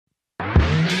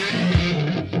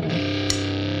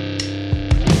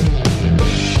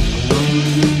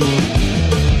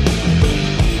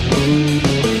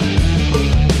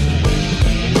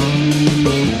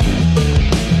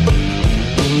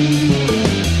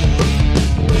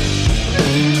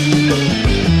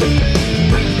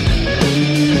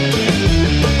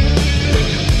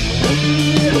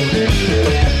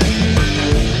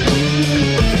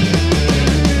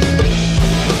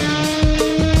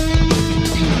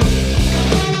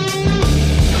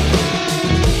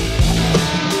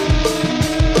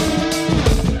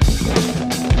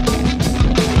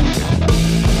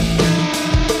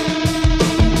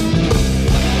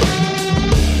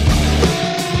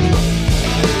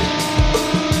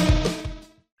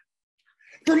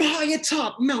high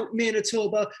atop Mount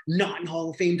Manitoba,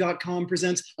 NotInHallOfFame.com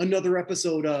presents another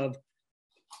episode of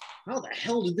how the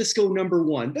hell did this go number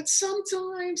one? But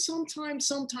sometimes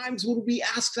when we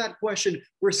ask that question,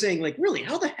 we're saying like, really,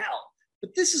 how the hell?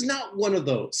 But this is not one of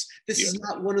those. This is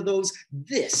not one of those.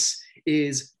 This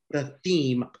is the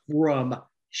theme from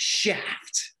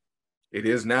Shaft. It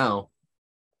is now.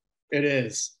 It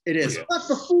is. It is. Yeah.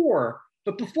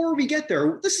 But before we get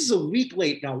there, this is a week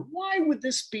late. Now, why would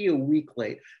this be a week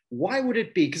late? Why would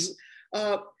it be? Because,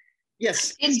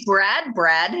 yes. Is Brad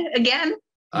again?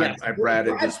 Yes, I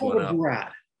Braded this one up.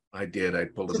 Brad. I did. I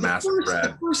pulled a massive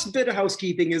Brad. The first bit of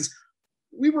housekeeping is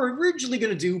we were originally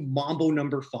going to do Mambo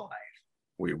number 5.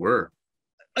 We were.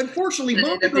 Unfortunately,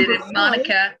 Mambo number 5.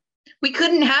 Monica. We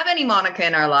couldn't have any Monica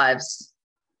in our lives.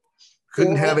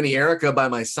 Couldn't have any Erica by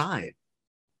my side.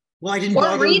 Well, I didn't Or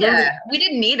bother Rita. learning. We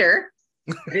didn't need her.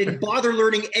 I didn't bother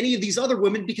learning any of these other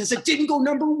women because it didn't go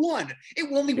number 1.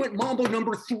 It only went Mambo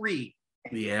number 3.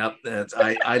 Yeah, that's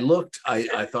I looked.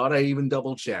 I thought I even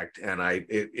double checked, and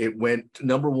it went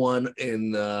number 1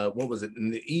 in what was it,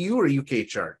 in the EU or UK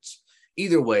charts?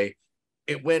 Either way,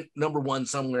 it went number 1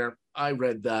 somewhere. I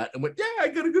read that and went, yeah, I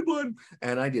got a good one,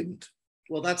 and I didn't.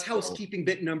 Well, that's housekeeping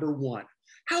bit number 1.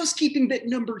 Housekeeping bit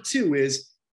number 2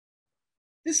 is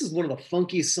this is one of the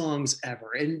funkiest songs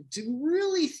ever, and do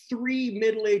really 2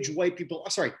 middle-aged white people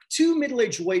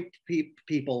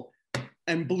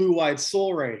and Blue-Eyed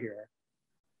Soul right here.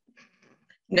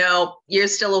 No, you're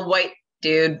still a white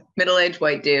dude, middle-aged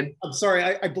white dude. I'm sorry,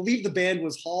 I believe the band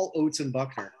was Hall, Oates, and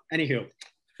Buchner. Anywho.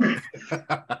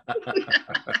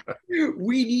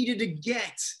 We needed to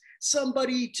get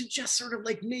somebody to just sort of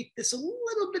like make this a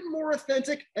little bit more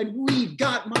authentic, and we've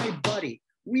got my buddy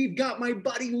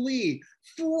Lee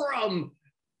from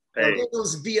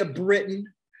Barbados via Britain,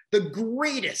 the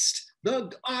greatest,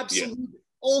 the absolute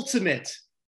ultimate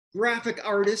graphic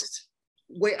artist.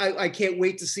 Wait, I can't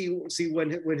wait to see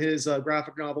when his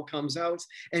graphic novel comes out.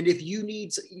 And if you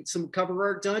need some cover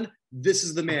art done, this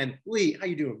is the man. Lee, how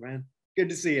you doing, man? Good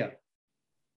to see you.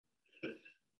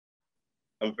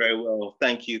 I'm very well.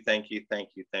 Thank you.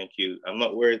 I'm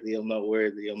not worthy.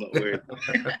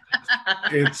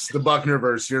 It's the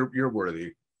Buchnerverse. You're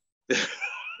worthy.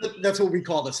 That's what we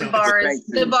call this. The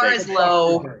bar is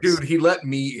low. Dude, he let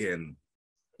me in.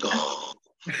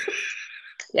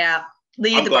 Yeah.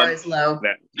 Lee, the bar is low.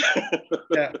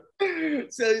 Yeah.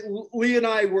 So Lee and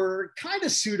I were kind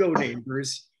of pseudo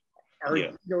neighbors,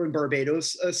 in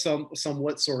Barbados,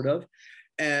 somewhat, sort of.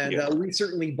 And we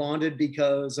certainly bonded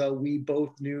because we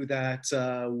both knew that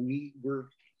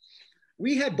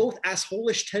we had both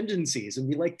assholish tendencies,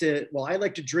 and I like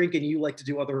to drink and you like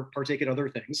to partake in other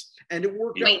things. And it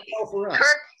worked out well for us.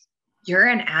 Kirk, you're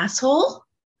an asshole?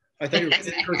 I think it was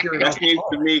Kirk, you're an That's news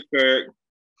to me, Kirk.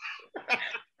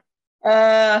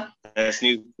 That's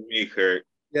news to me, Kirk.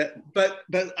 Yeah, but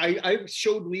I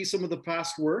showed Lee some of the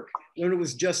past work when it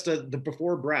was just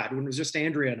before Brad, when it was just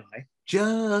Andrea and I.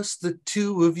 Just the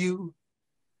 2 of you.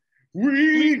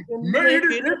 We made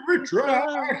it every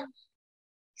try.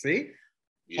 See?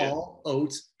 Hall,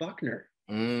 Oates, Buchner.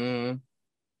 Huh?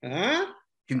 You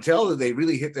can tell that they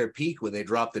really hit their peak when they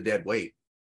dropped the dead weight.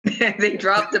 They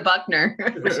dropped the Buchner.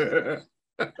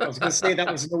 I was going to say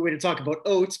that was no way to talk about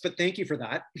Oates, but thank you for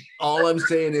that. All I'm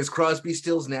saying is Crosby,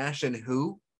 Stills, Nash, and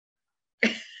who?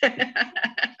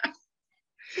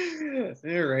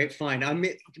 All right, fine.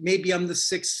 Maybe I'm the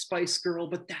 6th Spice Girl,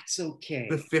 but that's okay.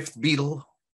 The 5th Beatle.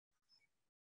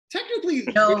 Technically,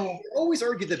 no. They always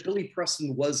argue that Billy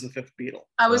Preston was the 5th Beatle.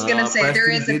 I was going to say Preston there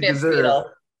is a 5th deserve. Beatle.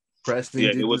 Preston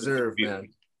did deserve, man.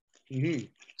 Mm-hmm.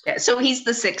 Yeah, so he's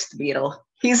the 6th Beatle.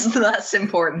 He's less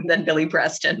important than Billy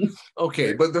Preston.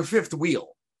 Okay, but the 5th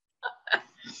wheel.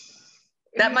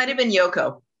 That might have been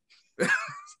Yoko.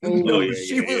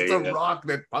 She was the rock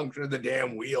that punctured the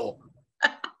damn wheel.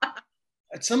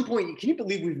 At some point, can you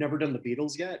believe we've never done the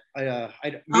Beatles yet?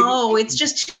 It's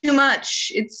just too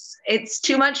much. It's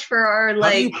too much for our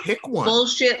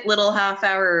bullshit little half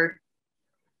hour.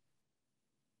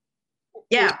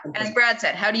 Yeah, as Brad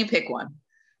said, how do you pick one?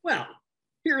 Well,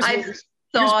 I've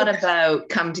thought about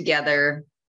Come Together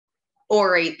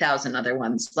or 8,000 other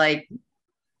ones.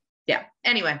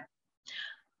 Anyway.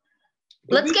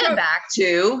 Let's get back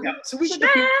to so we got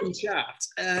the Shaft,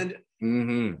 and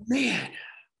man,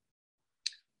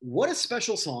 what a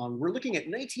special song. We're looking at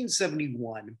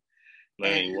 1971.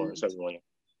 71.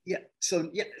 Yeah,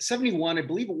 71, I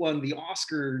believe it won the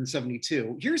Oscar in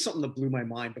 72. Here's something that blew my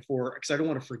mind before, because I don't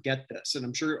want to forget this, and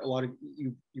I'm sure a lot of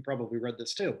you probably read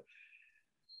this too.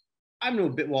 I'm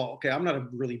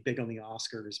not really big on the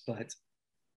Oscars, but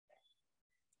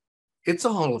it's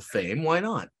a Hall of Fame. Why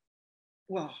not?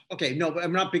 well, okay, no, but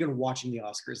I'm not big on watching the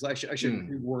Oscars. I should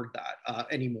reword that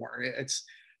anymore.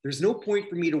 There's no point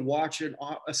for me to watch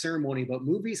a ceremony about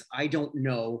movies I don't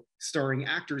know, starring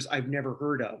actors I've never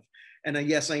heard of. And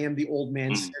yes, I am the old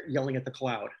man yelling at the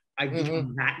cloud. I've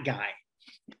become that guy.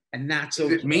 And that's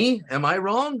okay. Is it me? Am I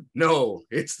wrong? No,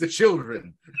 it's the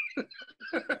children.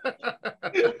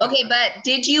 Okay, but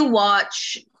did you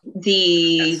watch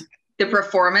the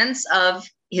performance of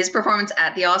his performance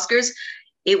at the Oscars?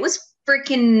 It was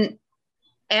freaking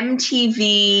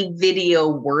MTV video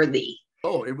worthy.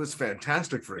 Oh, it was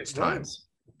fantastic for its time.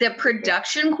 The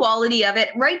production quality of it,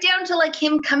 right down to like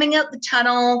him coming out the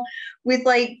tunnel with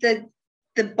like the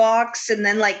box and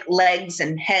then like legs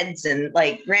and heads and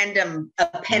like random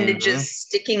appendages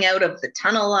sticking out of the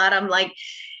tunnel at him. Like,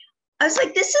 I was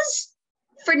like, this is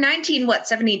for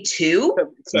 72?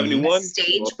 71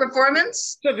 stage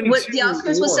performance. What the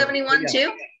Oscars was 71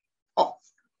 too. Oh,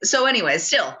 so anyway,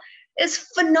 still, it's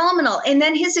phenomenal. And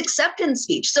then his acceptance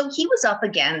speech. So he was up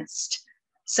against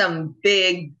some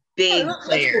big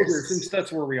players. Since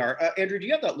that's where we are, Andrew, do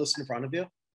you have that list in front of you?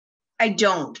 I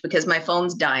don't, because my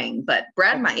phone's dying, but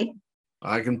Brad might.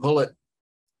 I can pull it.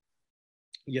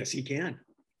 Yes, he can.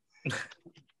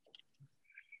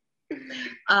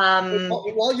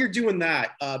 While while you're doing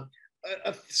that,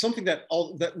 something that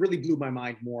really blew my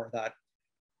mind more, that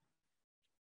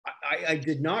I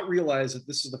did not realize that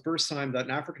this is the first time that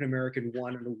an African American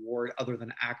won an award other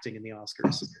than acting in the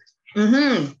Oscars.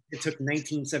 It took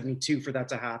 1972 for that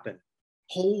to happen.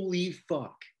 Holy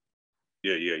fuck.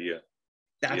 Yeah.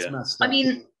 That's messed up. I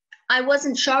mean, I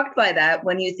wasn't shocked by that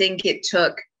when you think it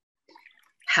took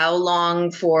how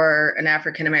long for an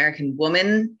African-American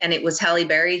woman, and it was Halle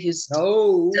Berry who's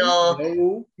No.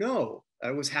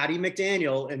 It was Hattie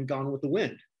McDaniel and Gone with the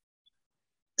Wind.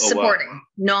 Supporting,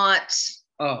 not.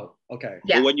 Oh, okay.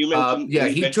 Yeah. Well, when you mentioned,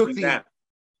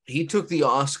 he took the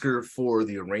Oscar for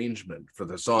the arrangement for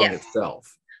the song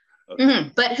itself.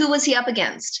 But who was he up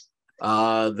against?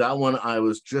 That one I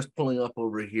was just pulling up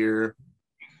over here.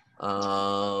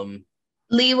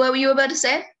 Lee, what were you about to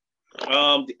say?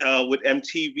 With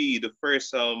MTV, the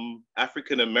first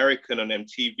African American on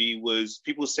MTV was,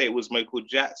 people say it was Michael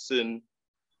Jackson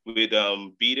with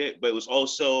Beat It, but it was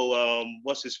also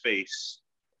what's his face,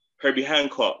 Herbie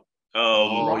Hancock.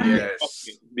 Yes.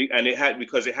 And it had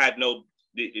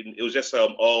it was just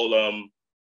all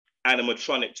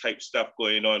animatronic type stuff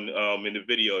going on in the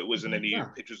video. It wasn't any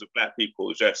pictures of black people. It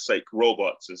was just like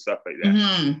robots and stuff like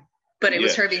that. But it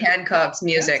was Herbie Hancock's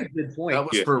music. That's a good point.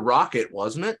 That was for Rocket,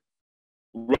 wasn't it?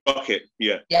 Rocket,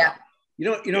 yeah.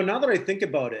 You know. Now that I think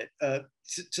about it,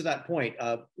 to that point,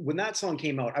 when that song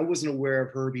came out, I wasn't aware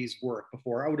of Herbie's work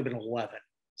before. I would have been 11,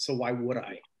 so why would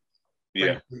I?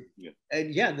 Yeah.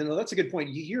 And that's a good point.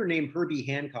 You hear a name Herbie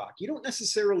Hancock, you don't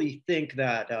necessarily think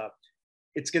that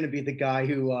it's going to be the guy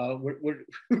who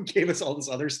gave us all this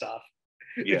other stuff.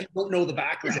 If you don't know the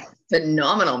background.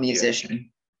 Phenomenal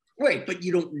musician. Right, but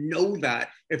you don't know that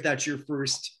if that's your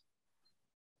first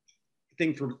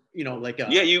thing for you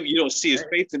don't see his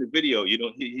face in the video. You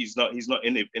don't. He's not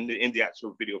in the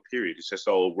actual video period. It's just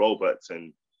all robots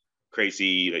and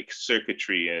crazy like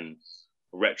circuitry and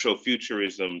retro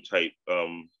futurism type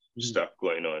stuff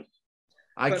going on.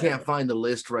 I can't find the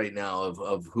list right now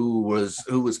of who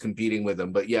was competing with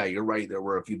him, but yeah, you're right. There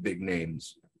were a few big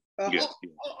names.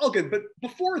 Okay, but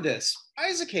before this,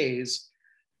 Isaac Hayes.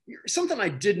 Something I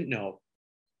didn't know.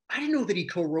 I didn't know that he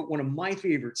co-wrote one of my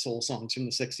favorite soul songs from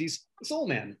the 60s, Soul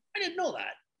Man. I didn't know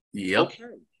that. Yep. Okay.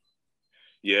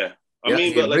 Yeah. I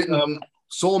mean, but like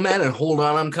Soul Man and Hold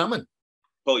On, I'm Coming.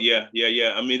 Oh yeah.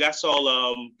 I mean, that's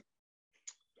all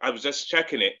I was just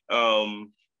checking it.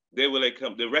 They were like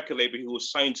the record label he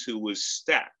was signed to was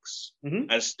Stax. And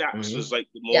Stax was like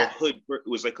the more hood, it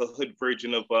was like a hood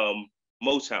version of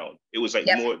Motown. It was like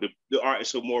more the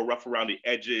artists were more rough around the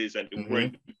edges, and they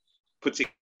weren't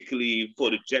particularly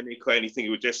photogenic or anything. It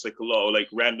was just like a lot of like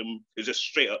random. It was just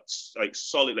straight up like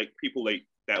solid, like people like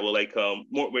that were like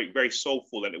more like, very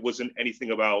soulful, and it wasn't anything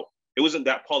about. It wasn't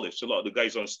that polished. A lot of the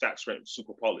guys on Stax weren't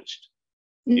super polished.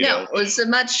 No, it was a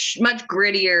much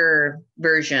grittier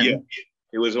version. Yeah,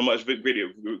 it was a much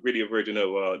grittier version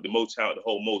of the Motown, the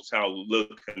whole Motown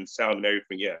look and sound and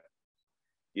everything.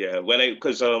 Yeah, when I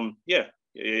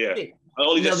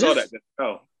only just saw that just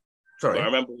now. Sorry, but I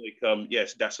remember like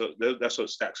yes, that's what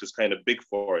Stax was kind of big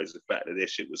for, is the fact that their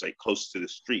shit was like close to the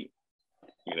street.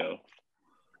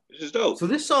 This is dope. So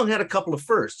this song had a couple of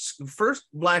firsts. First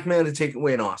black man to take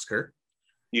away an Oscar.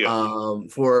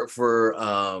 For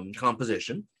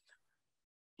composition.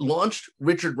 Launched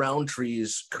Richard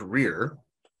Roundtree's career.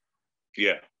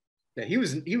 Yeah, he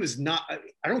was not.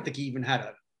 I don't think he even had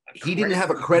a He didn't have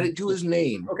a credit to his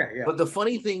name. Okay, yeah. But the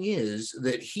funny thing is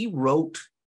that he wrote,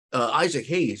 Isaac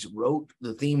Hayes wrote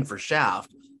the theme for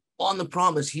Shaft on the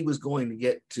promise he was going to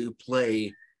get to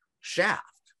play Shaft.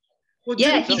 Well,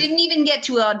 yeah, he didn't even get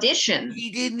to audition.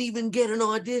 He didn't even get an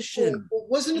audition. Well,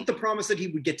 wasn't it the promise that he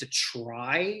would get to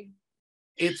try?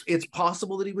 It's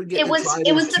possible that he would get it was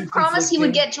the promise he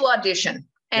would get to audition,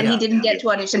 and he didn't get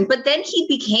to audition. But then he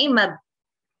became a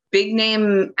big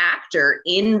name actor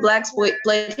in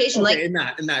blaxploitation, like in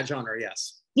that genre.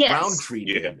 Yes. Roundtree.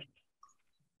 Yeah.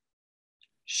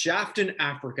 Shaft in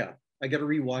Africa. I got to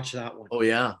rewatch that one. Oh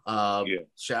yeah.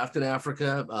 Shaft in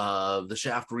Africa. The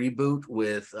Shaft reboot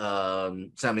with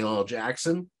Samuel L.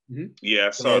 Jackson. Mm-hmm. Yeah,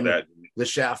 I saw that. The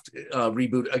Shaft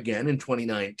reboot again in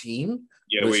 2019.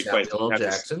 Yeah, where he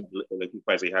Jackson.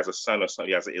 He has a son or something.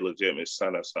 He has an illegitimate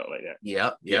son or something like that.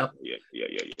 Yeah. Yeah.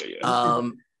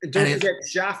 Don't forget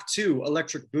Shaft 2,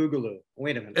 Electric Boogaloo.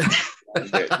 Wait a minute.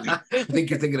 I think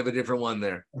you're thinking of a different one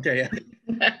there. Okay, yeah.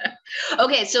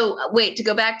 Okay, so wait, to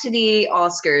go back to the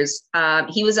Oscars,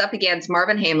 he was up against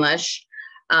Marvin Hamlisch,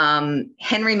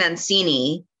 Henry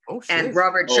Mancini, and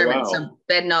Robert Sherman, some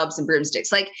Bed Knobs and Broomsticks.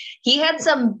 Like, he had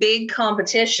some big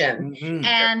competition. Mm-hmm.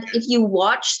 And if you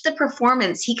watch the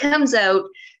performance, he comes out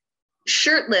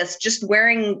shirtless, just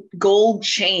wearing gold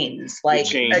chains, like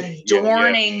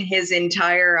adorning his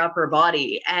entire upper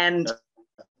body. And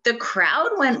the crowd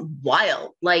went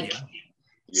wild. Like,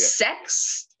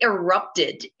 sex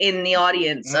erupted in the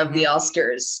audience of the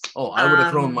Oscars. Oh, I would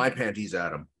have thrown my panties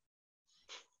at him.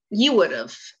 You would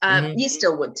have. You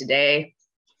still would today.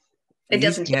 It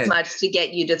doesn't take much to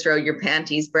get you to throw your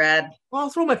panties, Brad. Well, I'll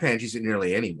throw my panties at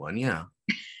nearly anyone, yeah.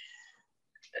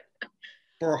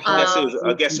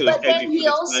 I guess it was but then he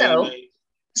also,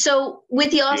 so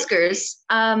with the Oscars,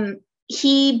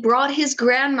 he brought his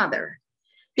grandmother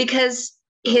because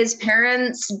his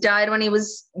parents died when he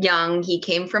was young. He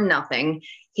came from nothing.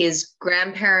 His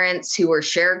grandparents, who were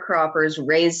sharecroppers,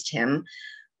 raised him.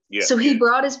 Yeah. So he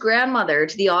brought his grandmother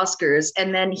to the Oscars,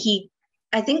 and then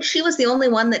I think she was the only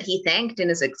one that he thanked in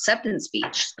his acceptance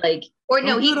speech. Like, or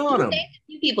no, he thanked a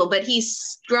few people, but he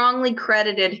strongly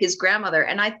credited his grandmother.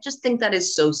 And I just think that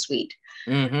is so sweet.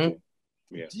 Mm-hmm.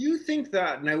 Yeah. Do you think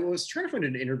that, and I was trying to find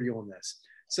an interview on this.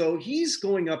 So he's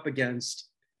going up against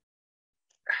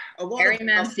a lot Harry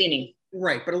Mancini.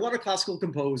 Right, but a lot of classical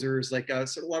composers, like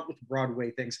sort of a lot with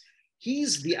Broadway things.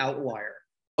 He's the outlier.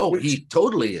 Oh, he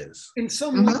totally is. In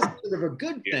some ways, sort of a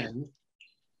good thing.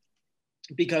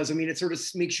 Because, I mean, it sort of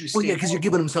makes you... Well, yeah, because you're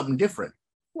giving him something different.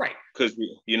 Right. Because,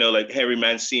 like Henry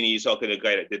Mancini, he's talking to the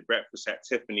guy that did Breakfast at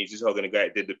Tiffany's. He's talking to the guy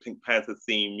that did the Pink Panther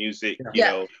theme music. You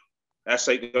know, that's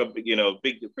like a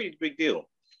pretty big deal.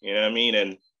 You know what I mean?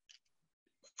 And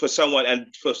for someone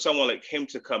like him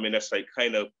to come in, that's like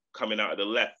kind of coming out of the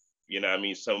left. You know what I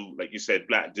mean? Some, like you said,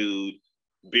 black dude,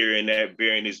 bearing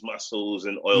his muscles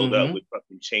and oiled up with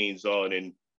fucking chains on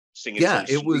and singing some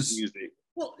music.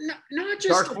 Well, not just...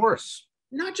 Dark Horse.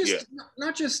 Not just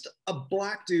a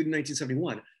black dude in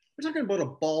 1971. We're talking about a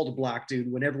bald black dude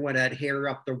when everyone had hair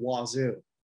up their wazoo.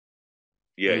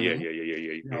 Yeah.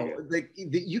 Like,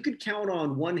 you could count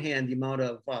on one hand the amount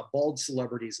of bald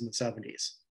celebrities in the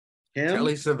 70s.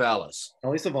 Telly Savalas,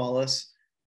 Yul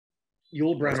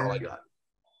Brynner. That's all I got.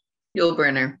 Yul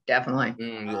Brynner, definitely.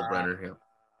 Yul Brynner, yeah.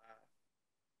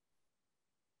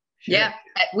 Yeah,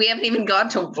 we haven't even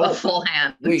got to a full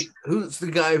hand. Wait, who's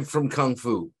the guy from Kung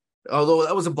Fu? Although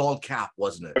that was a bald cap,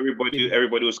 wasn't it?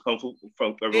 Everybody was Kung Fu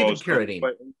from David Carradine.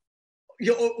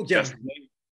 Yes.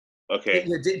 Okay.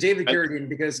 Yeah, David Carradine,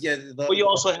 because well, you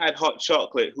also had Hot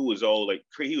Chocolate, who was all like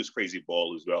he was crazy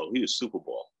bald as well. He was super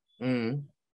bald. Mm-hmm.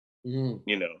 You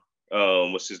know,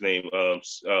 what's his name?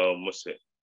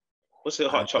 What's the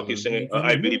Hot Chocolate singer?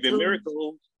 I Believe in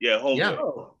Miracles. Yeah, Home. Yeah.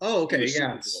 Oh, okay.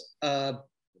 Yes. You know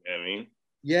what I mean?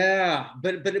 Yeah,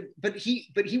 but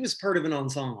he was part of an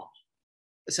ensemble,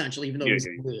 essentially, even though he was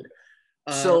the lead.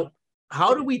 So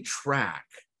how do we track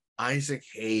Isaac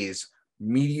Hayes'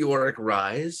 meteoric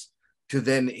rise to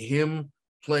then him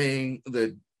playing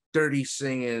the dirty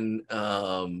singing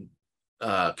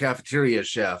cafeteria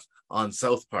chef on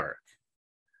South Park?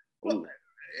 Well,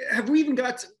 have we even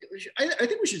got to, I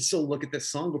think we should still look at this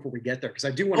song before we get there, because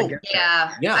I do want to get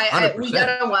there. Yeah, we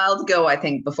got a while to go, I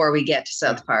think, before we get to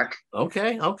South Park.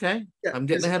 Okay. Yeah, I'm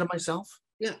getting ahead of myself.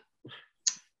 Yeah.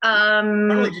 Not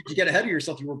only did you get ahead of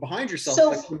yourself, you were behind yourself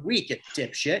like a week, you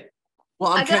dipshit.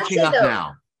 Well, I'm catching up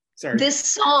now. Sorry. This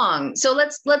song, so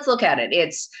let's look at it.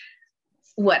 It's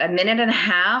what, a minute and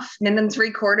a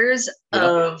three-quarters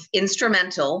of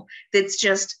instrumental that's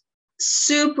just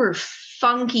super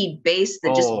funky bass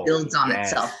that just builds on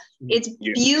itself. It's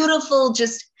beautiful.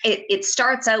 Just it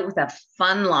starts out with a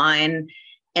fun line,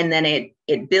 and then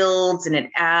it builds and it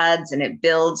adds and it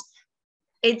builds.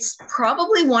 It's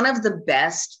probably one of the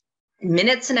best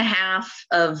minutes and a half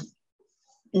of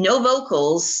no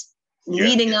vocals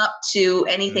leading up to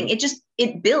anything.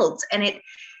 It builds and it.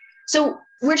 So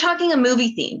we're talking a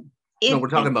movie theme. No, we're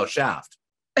talking about Shaft.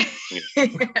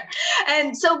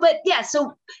 And so, but yeah,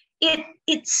 so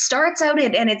it starts out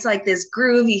and it's like this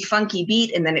groovy, funky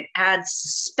beat, and then it adds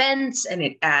suspense and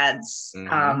it adds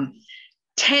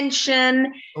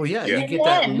tension. Oh yeah, you get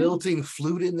that lilting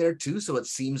flute in there too, so it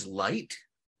seems light.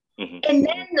 And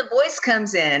then the voice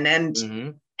comes in, and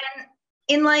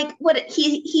in like what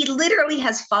he literally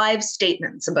has 5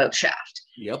 statements about Shaft.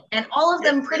 Yep. And all of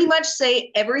them pretty much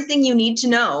say everything you need to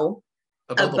know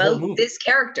about this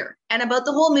character and about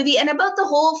the whole movie and about the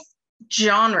whole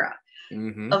genre.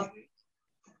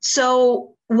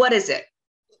 So what is it?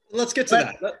 Let's get to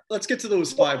that. Let's get to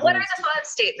those 5. What are the 5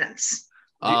 statements?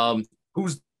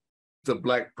 Who's the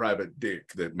black private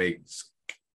dick that makes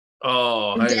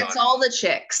who gets all the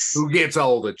chicks? Who gets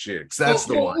all the chicks? That's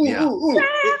the one.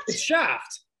 It's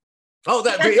Shaft. Oh,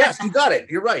 yes, you got it.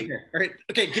 You're right. All right.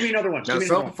 Okay, give me another one. Now,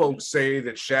 some folks say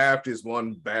that Shaft is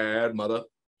one bad mother.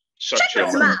 Shut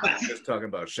your mouth. Just talking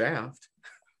about Shaft.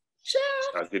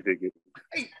 Shaft. I could dig it.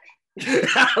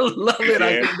 I love it.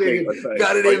 I can dig it.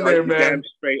 Got it in there, man. Damn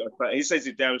straight. He says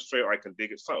it damn straight, or I can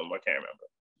dig it. Something I can't remember.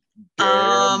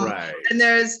 Damn right. And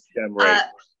there's damn right.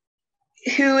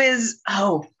 Who is?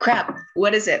 Oh crap!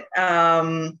 What is it?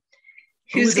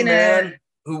 Who's gonna? Man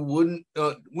who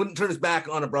wouldn't turn his back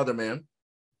on a brother man?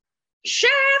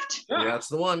 Shaft. Yeah, that's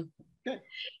the one. Okay.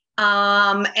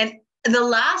 And the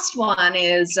last one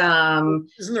is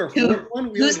Isn't there a fourth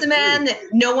one? Who's the man that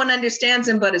no one understands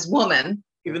him but his woman?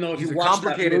 Even though if he's you a watch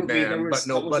complicated that movie, man, but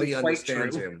nobody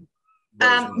understands him.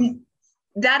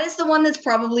 That is the one that's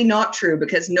probably not true,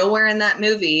 because nowhere in that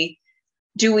movie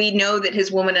do we know that his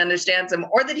woman understands him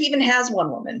or that he even has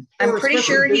one woman. I'm pretty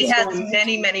sure he has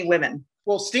many, many women.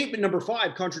 Well, statement number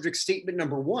 5 contradicts statement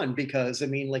number 1 because, I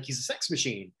mean, like, he's a sex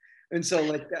machine. And so,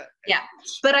 like that. Yeah,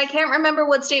 but I can't remember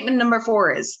what statement number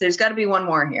 4 is. There's got to be one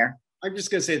more here. I'm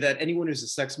just going to say that anyone who's a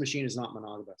sex machine is not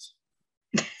monogamous.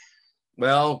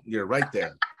 Well, you're right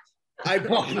there.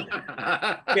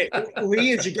 Okay,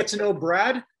 Lee, as you get to know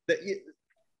Brad, that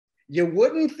you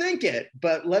wouldn't think it,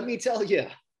 but let me tell you.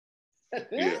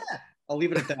 I'll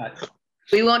leave it at that.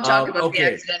 We won't talk about the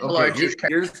accidental orgies.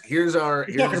 Here's our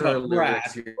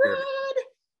lyrics here. Brad.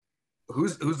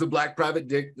 Who's the black private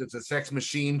dick that's a sex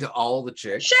machine to all the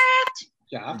chicks?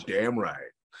 Shaft. Damn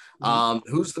right.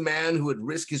 Who's the man who would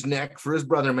risk his neck for his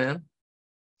brother man?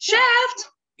 Shaft.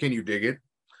 Can you dig it?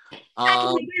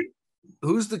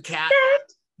 Who's the cat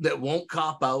that won't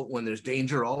cop out when there's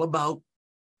danger all about?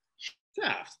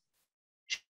 Shaft.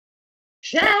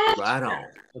 Shaft. Right on.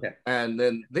 Okay. And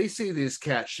then they say this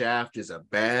cat Shaft is a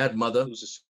bad mother.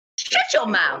 Shut your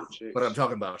mouth. But I'm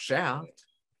talking about Shaft.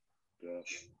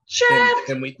 Shaft.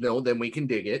 Then we can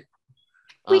dig it.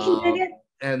 We can dig it.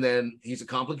 And then he's a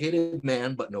complicated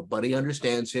man, but nobody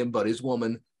understands him but his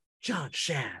woman, John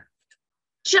Shaft.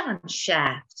 John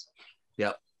Shaft.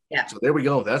 Yep. Yeah. So there we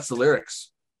go. That's the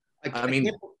lyrics. I can't believe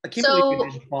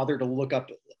you didn't bother to look up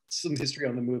some history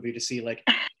on the movie to see, like,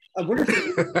 I wonder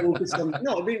if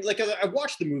no, I mean, like, I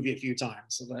watched the movie a few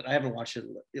times, but I haven't watched it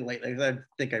lately. I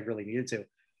think I really needed to.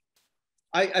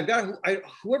 I've got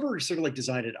whoever sort of like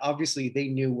designed it. Obviously, they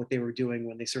knew what they were doing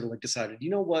when they sort of like decided, you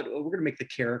know what, we're gonna make the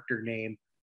character name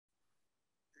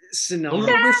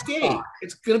synonymous. Risque.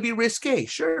 It's gonna be risque,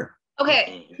 sure.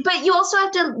 Okay, but you also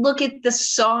have to look at the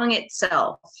song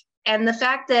itself and the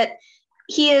fact that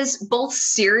he is both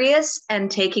serious and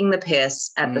taking the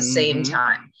piss at the same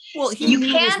time. Well, you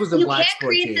can't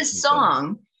create this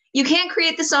song. You can't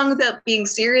create the song without being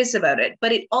serious about it.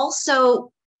 But it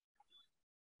also,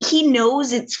 he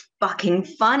knows it's fucking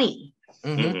funny.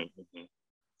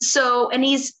 So, and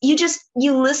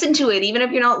you listen to it, even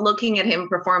if you're not looking at him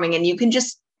performing, and you can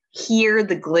just hear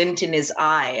the glint in his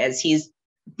eye as he's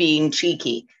being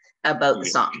cheeky about the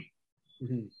song.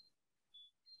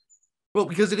 Well,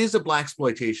 because it is a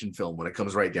blaxploitation film when it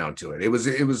comes right down to it. It was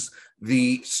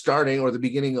the starting or the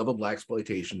beginning of a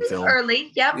blaxploitation film.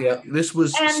 Early, yep. Yeah, this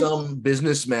was some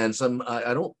businessman.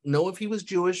 I don't know if he was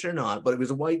Jewish or not, but it was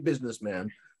a white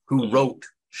businessman who wrote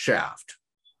Shaft.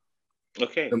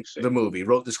 Okay, the movie,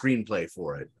 wrote the screenplay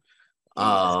for it.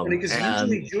 Because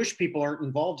usually Jewish people aren't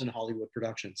involved in Hollywood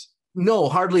productions. No,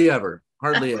 hardly ever.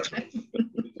 Hardly ever.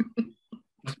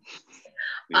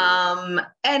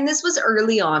 And this was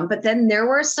early on, but then there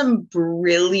were some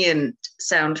brilliant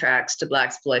soundtracks to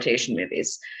blaxploitation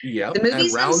movies. Yeah, the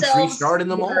movies and Roundtree starred in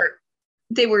them all.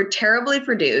 They were terribly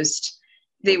produced.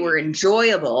 They were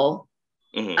enjoyable.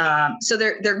 So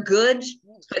they're good,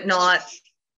 but not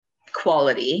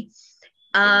quality.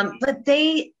 But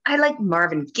I like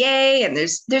Marvin Gaye, and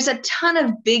there's a ton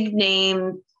of big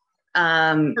name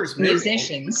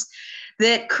musicians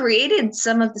that created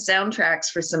some of the soundtracks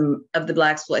for some of the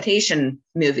blaxploitation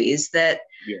movies that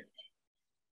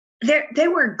they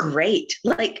were great,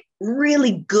 like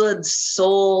really good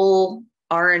soul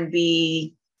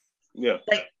R&B,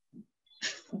 like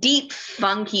deep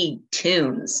funky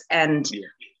tunes and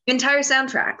entire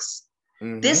soundtracks.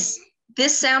 This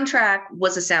soundtrack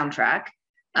was a soundtrack,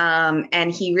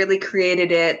 and he really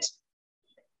created it.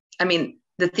 I mean,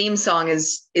 the theme song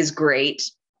is great.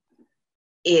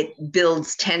 It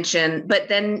builds tension, but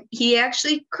then he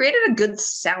actually created a good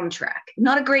soundtrack.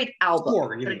 Not a great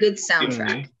album, but a good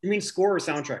soundtrack. You mean score or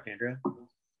soundtrack, Andrea?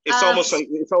 It's almost like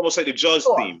the Jaws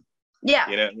theme. Yeah.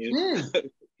 You know,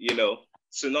 you know,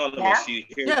 synonymous. You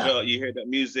hear that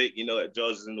music, you know, that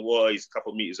Jaws is in the water, he's a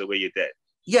couple meters away, you're dead.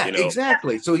 Yeah, you know?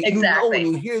 exactly. So you know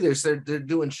when you hear this, they're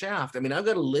doing Shaft. I mean, I've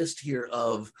got a list here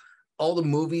of all the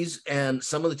movies and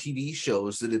some of the TV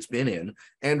shows that it's been in.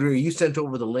 Andrea, you sent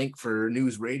over the link for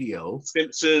News Radio.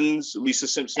 Simpsons. Lisa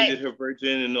Simpson did her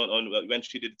version, and on when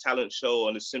she did a talent show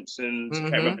on The Simpsons. I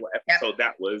can't remember what episode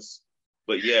that was,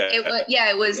 but it was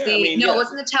it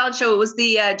wasn't the talent show. It was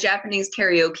the Japanese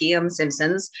karaoke on The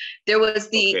Simpsons. There was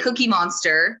the Cookie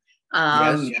Monster.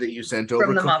 That you sent over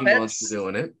from the Cookie Muppets. Monster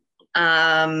doing it.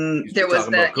 There was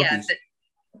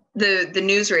the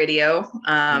News Radio.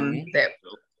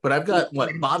 But I've got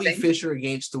Bobby Fischer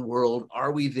Against the World,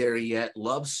 Are We There Yet?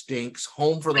 Love Stinks,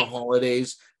 Home for the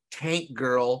Holidays, Tank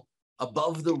Girl,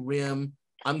 Above the Rim,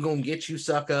 I'm Gonna Get You,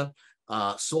 Sucker,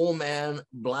 Soul Man,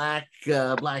 Black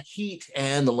Heat,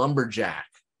 and The Lumberjack.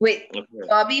 Wait,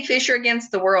 Bobby Fischer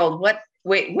Against the World. What?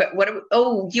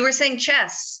 Oh, you were saying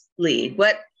chess, Lee.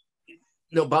 What?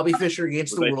 No, Bobby Fischer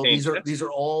Against the World. These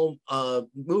are all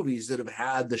movies that have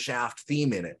had the Shaft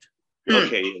theme in it.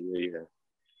 Okay,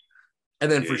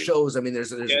 And then for shows, I mean,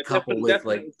 there's a couple with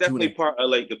like definitely part of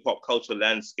like the pop culture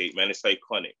landscape, man. It's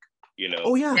iconic, you know.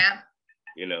 Oh yeah.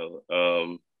 You know,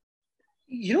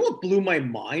 you know what blew my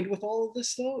mind with all of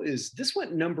this though is this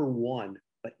went #1,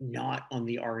 but not on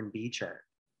the R&B chart.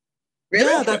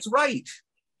 Really? Yeah, that's right.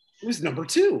 It was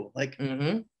 #2. Like,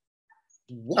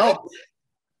 what? Oh,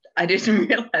 I didn't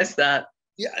realize that.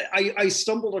 Yeah, I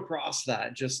stumbled across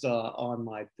that just on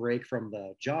my break from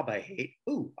the job I hate.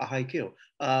 Ooh, a haiku.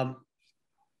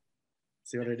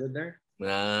 See what I did there?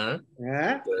 Yeah.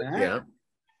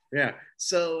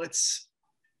 So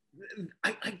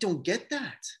I don't get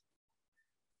that.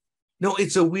 No,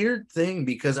 it's a weird thing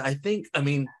because I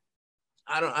don't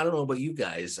know about you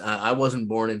guys. I wasn't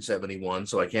born in 71,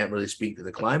 so I can't really speak to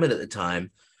the climate at the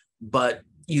time, but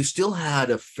you still had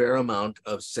a fair amount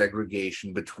of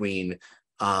segregation between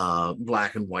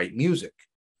black and white music.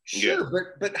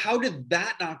 Sure, but how did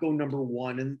that not go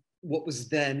 #1 in what was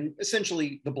then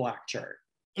essentially the black chart?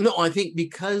 No, I think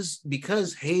because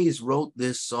Hayes wrote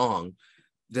this song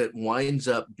that winds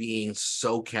up being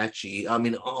so catchy. I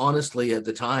mean, honestly, at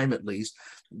the time, at least,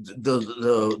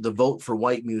 the vote for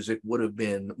white music would have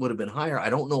been higher. I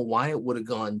don't know why it would have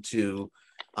gone to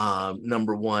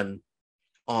 #1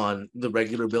 on the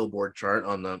regular Billboard chart,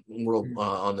 on the world,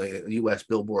 on the U.S.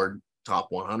 Billboard Top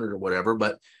 100 or whatever,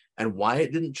 and why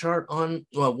it didn't chart on,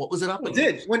 what was it up? It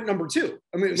did, went #2.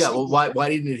 I mean, why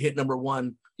didn't it hit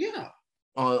 #1? Yeah,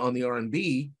 on the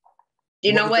R&B.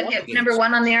 You know what hit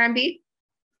 #1 on the R&B?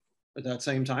 At that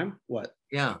same time, what?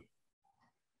 Yeah.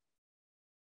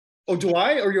 Oh, do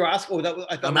I? Or you ask? Oh, that was.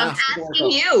 I'm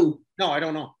asking you. No, I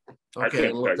don't know. Okay,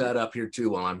 I'll look that up here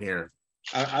too while I'm here.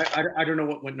 I don't know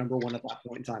what went #1 at that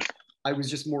point in time. I was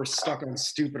just more stuck on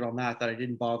stupid on that I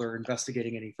didn't bother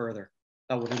investigating any further.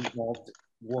 That would have involved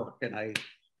work, and I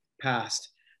passed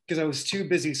because I was too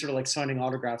busy sort of like signing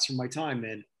autographs from my time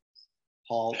in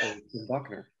Hall or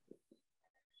Buchner.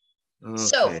 Okay.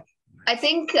 So I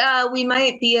think we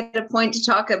might be at a point to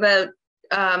talk about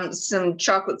some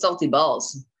chocolate salty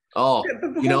balls. Oh,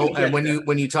 you know, and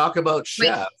when you talk about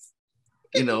chef,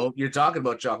 you know, you're talking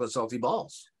about chocolate salty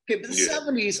balls. Okay, but the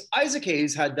 70s, Isaac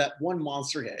Hayes had that one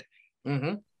monster hit.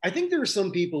 I think there are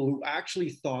some people who actually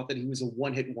thought that he was a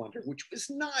one-hit wonder, which was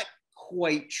not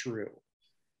quite true.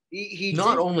 He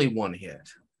not only one hit.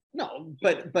 No,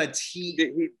 but he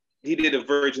did a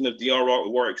version of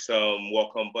Dionne Warwick's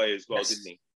 "Walk On By" as well, didn't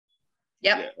he?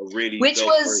 Yep. Yeah, a really which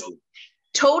was version.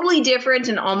 totally different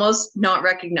and almost not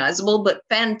recognizable, but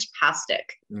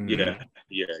fantastic. Yeah.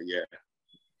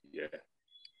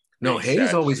 No, Very Hayes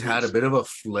sad. always had a bit of a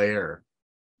flair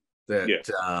that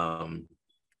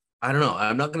I don't know.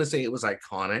 I'm not going to say it was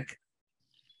iconic.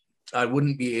 I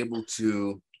wouldn't be able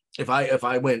to if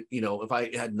I went, if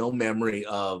I had no memory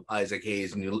of Isaac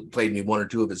Hayes and you played me one or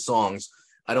two of his songs,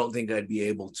 I don't think I'd be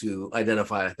able to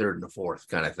identify a third and a fourth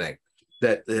kind of thing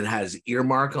that has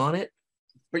earmark on it.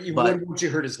 But once you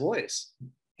heard his voice.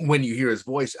 When you hear his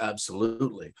voice,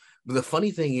 absolutely. But the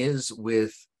funny thing is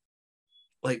with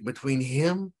like between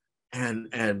him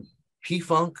and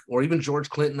P-Funk or even George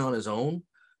Clinton on his own,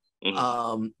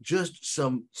 just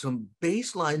some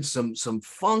bass lines, some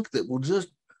funk that will just,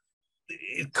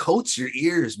 it coats your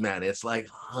ears, man. It's like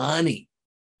honey.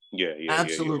 Yeah,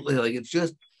 absolutely. Like it's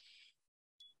just,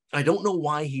 I don't know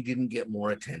why he didn't get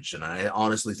more attention. I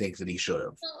honestly think that he should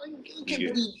have. Okay,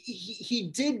 but he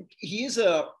did. He is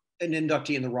an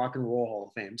inductee in the Rock and Roll Hall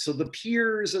of Fame. So the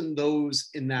peers and those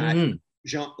in that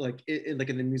genre, like in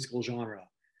the musical genre,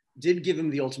 did give him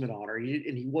the ultimate honor.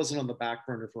 And he wasn't on the back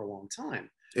burner for a long time.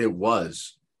 It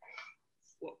was.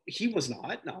 Well, he was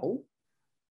not. No.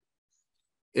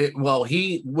 Well,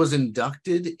 he was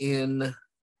inducted in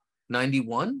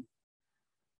 91.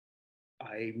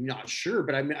 I'm not sure,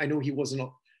 but I know he wasn't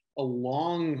a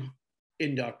long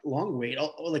wait.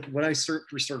 Like when I first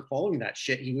started following that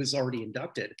shit, he was already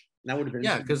inducted. That would have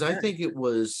been because I think it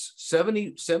was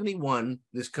 71.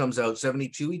 This comes out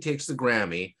 72. He takes the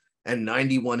Grammy, and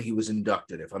 91 he was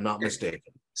inducted, if I'm not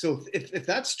mistaken. So if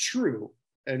that's true,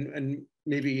 and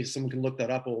maybe someone can look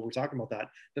that up while we're talking about that,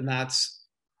 then that's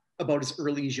about as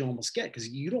early as you almost get, because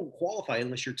you don't qualify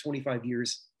unless you're 25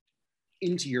 years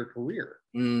into your career.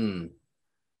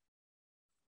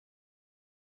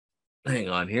 Hang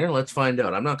on here. Let's find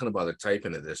out. I'm not going to bother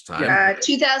typing it this time.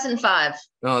 2005.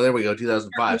 Oh, there we go.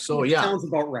 2005. So yeah, sounds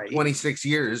about right. 26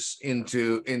 years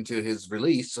into his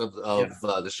release of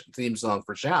the theme song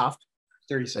for Shaft.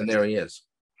 36. And there he is.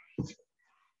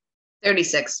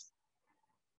 36.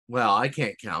 Well, I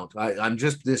can't count. I'm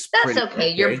just this pretty. That's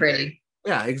okay. You're pretty.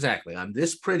 Yeah, exactly. I'm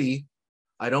this pretty.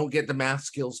 I don't get the math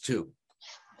skills too.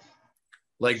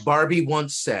 Like Barbie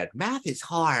once said, math is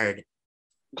hard.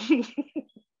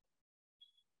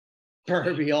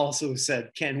 Barbie also said,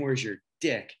 Ken, where's your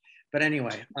dick? But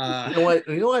anyway. You know what?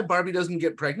 You know why Barbie doesn't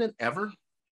get pregnant ever?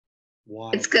 Why?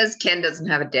 It's because Ken doesn't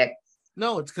have a dick.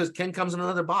 No, it's because Ken comes in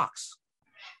another box.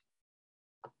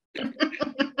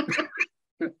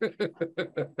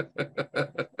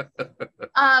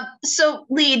 So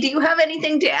Lee, do you have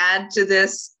anything to add to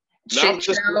this?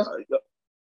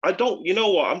 I don't. You know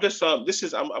what? I'm just. I'm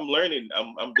learning.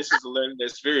 This is a learning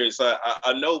experience.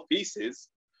 I know pieces.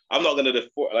 I'm not gonna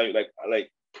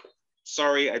like.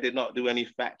 Sorry, I did not do any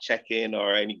fact checking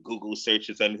or any Google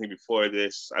searches or anything before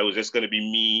this. I was just gonna be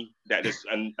me that just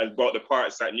and brought the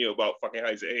parts that knew about fucking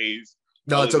Isaac Hayes.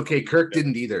 No, it's okay. Kirk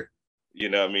didn't either. You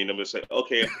know what I mean? I'm just like,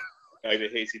 okay,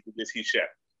 Isaac Hayes, he did this, he chef.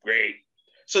 Great.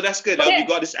 So that's good. Okay. You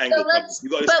got this angle coming. You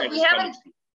got this angle coming.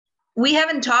 We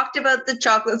haven't talked about the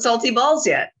chocolate salty balls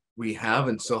yet. We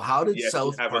haven't. So how did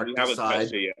South Park decide?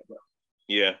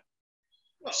 Yeah.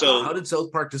 So how did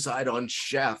South Park decide on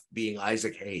Chef being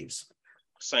Isaac Hayes?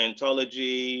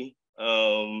 Scientology. I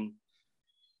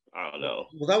don't know.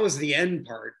 Well, that was the end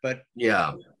part, but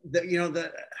yeah.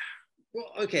 Well,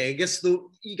 okay. I guess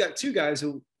you got two guys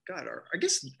who I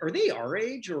guess are they our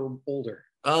age or older?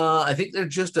 I think they're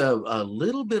just a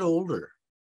little bit older.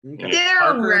 Okay.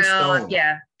 They're around,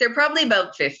 yeah. They're probably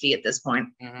about 50 at this point.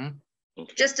 Mm-hmm.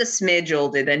 Just a smidge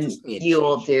older than you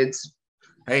old dudes.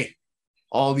 Hey,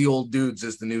 all the old dudes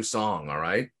is the new song, all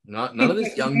right? None of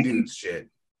this young dudes shit.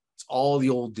 It's all the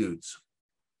old dudes.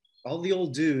 All the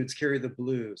old dudes carry the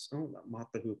blues. Oh,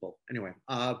 not the hoople. Anyway.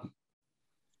 Well,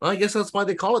 I guess that's why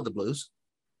they call it the blues.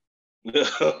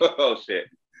 Oh, shit.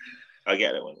 I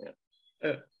get it one,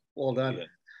 yeah. Well done. Yeah.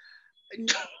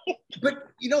 But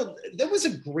there was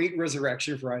a great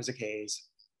resurrection for Isaac Hayes.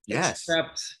 Yes.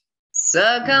 Except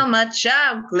suck on my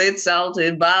chocolate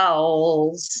salted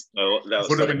balls. Oh, that was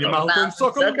put them in your mouth and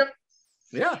suck them.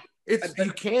 Yeah.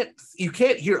 You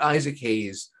can't hear Isaac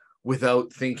Hayes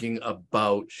without thinking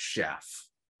about Chef.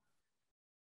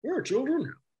 We're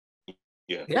children.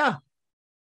 Yeah. Yeah.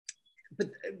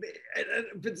 But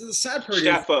the sad part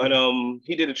Chef, and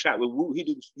he did a track with Wu. He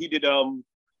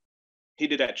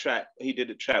did that track. He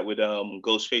did a track with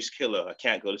Ghostface Killer. I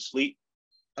Can't Go to Sleep.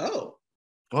 Oh.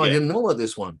 I didn't know about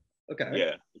this one. Okay.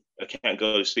 Yeah, I Can't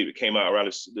Go to Sleep. It came out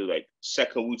around the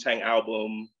second Wu-Tang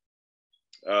album.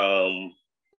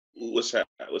 What's that?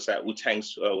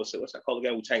 Wu-Tang's what's that called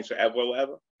again? Wu-Tang's Forever or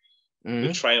whatever.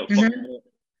 The Triumph.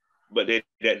 but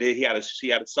he had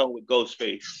a song with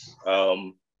Ghostface.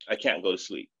 I Can't Go to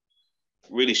Sleep.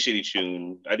 Really shitty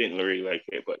tune. I didn't really like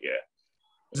it, but yeah.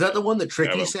 Is that the one that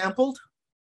Tricky sampled?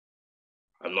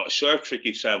 I'm not sure if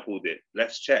Tricky sampled it.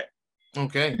 Let's check.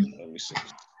 Okay. Let me see.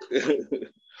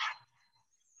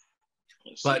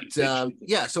 But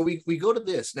yeah, so we go to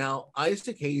this. Now,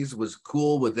 Isaac Hayes was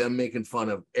cool with them making fun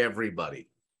of everybody.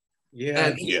 Yeah.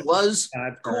 And he was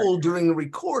cool during the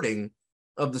recording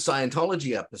of the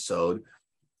Scientology episode.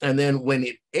 And then when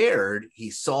it aired, he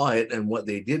saw it and what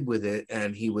they did with it,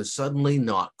 and he was suddenly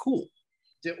not cool.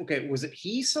 Okay, was it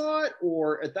he saw it,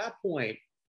 or at that point,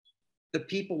 the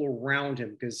people around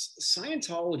him? Because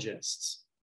Scientologists,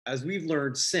 as we've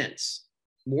learned since,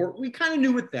 we kind of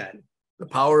knew it then. The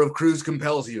power of Cruise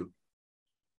compels you.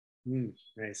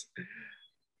 Nice.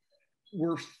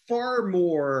 We're far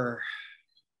more,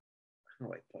 how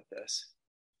do I put this?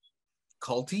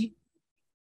 Culty?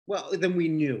 Well, than we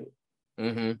knew.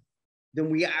 Mm-hmm. Then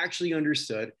we actually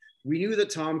understood. We knew that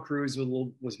Tom Cruise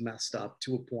was messed up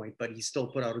to a point, but he still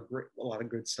put out a lot of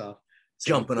good stuff.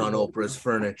 Jumping on Oprah's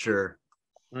furniture.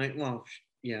 Right. Well,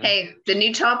 yeah. Hey, the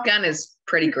new Top Gun is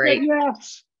pretty great.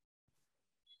 Yes.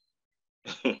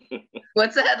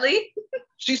 What's that, Lee?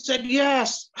 She said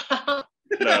yes. No,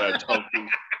 Tom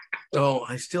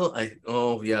Cruise.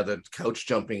 Yeah, the couch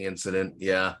jumping incident.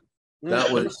 Yeah,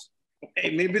 that was.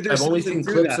 Hey, maybe there's. I've only seen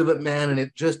clips of it, man, and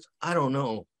it just, I don't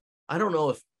know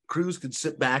if Cruise could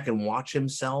sit back and watch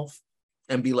himself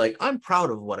and be like, I'm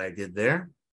proud of what I did there.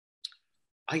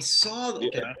 I saw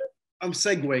that. I'm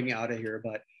segueing out of here,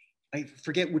 but I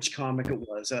forget which comic it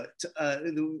was. It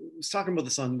was talking about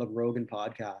this on the Rogan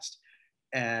podcast,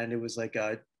 and it was like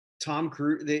Tom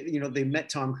Cruise. They met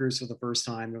Tom Cruise for the first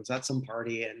time. It was at some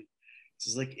party, and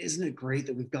it's like, isn't it great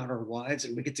that we've got our wives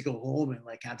and we get to go home and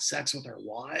like have sex with our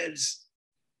wives?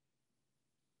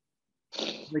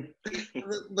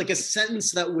 Like a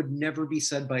sentence that would never be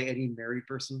said by any married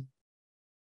person.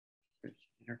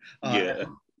 Yeah,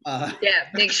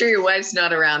 make sure your wife's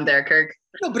not around there, Kirk.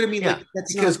 No, but I mean,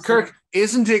 that's because Kirk,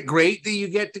 isn't it great that you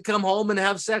get to come home and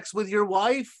have sex with your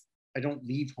wife? I don't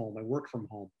leave home. I work from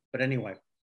home. But anyway.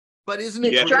 But isn't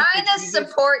it trying to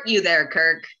support you there,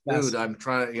 Kirk? Dude, I'm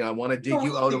trying. I want to dig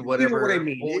you out of whatever. You know what I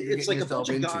mean? It's like a bunch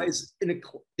of guys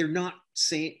they're not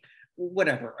saying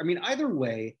whatever. I mean, either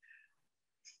way.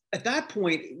 At that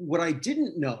point, what I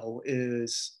didn't know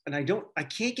is, and I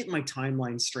can't get my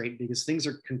timeline straight because things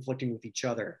are conflicting with each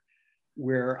other,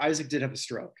 where Isaac did have a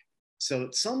stroke. So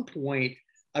at some point,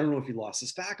 I don't know if he lost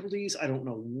his faculties. I don't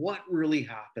know what really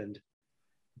happened.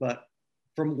 But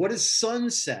from what his son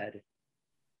said,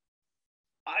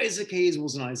 Isaac Hayes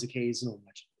wasn't Isaac Hayes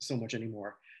so much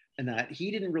anymore. And that he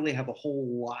didn't really have a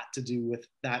whole lot to do with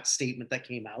that statement that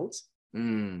came out.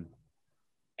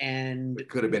 And it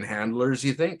could have been handlers,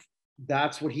 you think?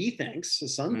 That's what he thinks.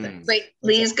 His son thinks. Wait,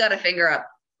 Lee's got a finger up.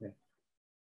 Yeah.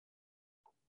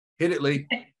 Hit it, Lee.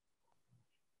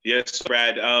 Yes,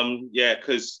 Brad.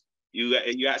 Because you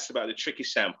asked about the Tricky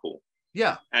sample.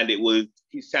 Yeah. And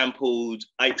he sampled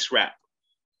Ike's Rap.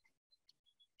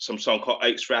 Some song called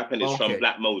Ike's Rap, and it's from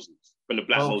Black Moses, from the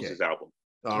Black Moses album.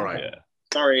 All right. Yeah.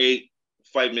 Sorry,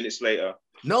 5 minutes later.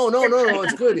 No.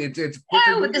 It's good. It's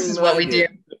this is what we do.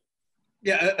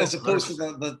 Yeah, as opposed to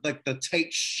the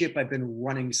tight ship I've been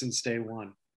running since day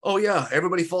one. Oh yeah,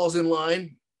 everybody falls in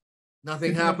line.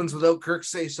 Nothing happens without Kirk's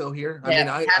say so here.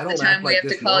 Yeah, I don't the time we have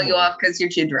to call you off because you're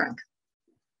too drunk.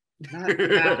 Not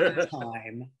half the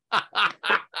time.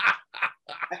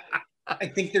 I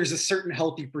think there's a certain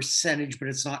healthy percentage, but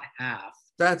it's not half.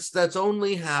 That's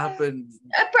only happened.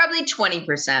 Probably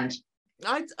 20%.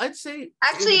 I'd say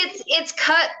actually it's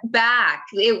cut back.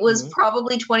 It was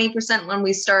probably 20% when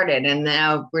we started, and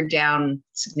now we're down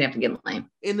significantly.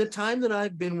 In the time that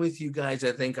I've been with you guys,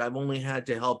 I think I've only had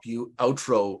to help you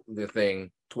outro the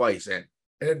thing twice. And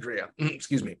Andrea,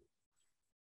 excuse me.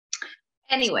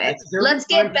 Anyway, let's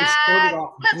get back.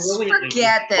 Let's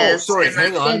forget this. Oh, sorry,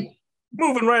 hang on.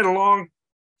 Moving right along.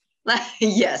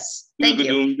 Yes, thank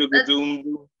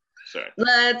you. Sorry.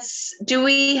 Do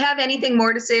we have anything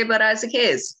more to say about Isaac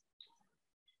Hayes?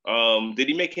 Did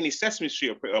he make any Sesame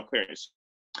Street appearance?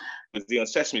 Was he on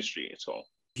Sesame Street at all?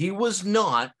 He was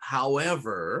not.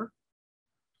 However,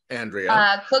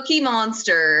 Andrea, Cookie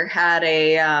Monster had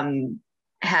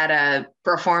a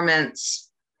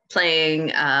performance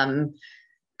playing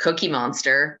Cookie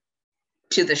Monster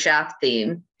to the Shaft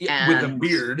theme, with a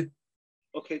beard.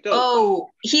 Okay. Dope. Oh,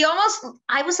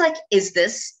 I was like, is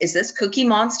this Cookie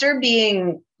Monster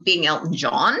being Elton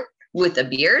John with a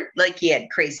beard? Like he had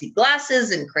crazy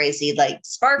glasses and crazy like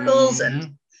sparkles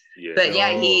but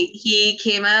he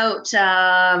came out.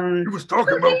 He was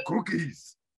talking about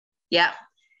cookies. Yeah.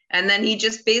 And then he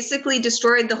just basically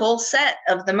destroyed the whole set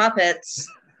of the Muppets,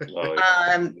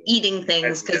 eating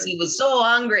things because he was so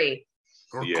hungry.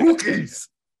 Cookies.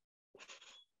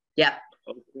 Yeah.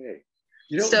 Okay.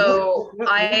 So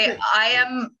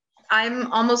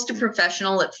I'm almost a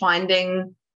professional at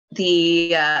finding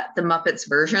the Muppets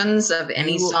versions of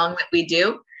any song that we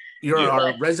do. You're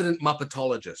our resident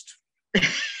Muppetologist.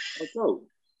 Oh,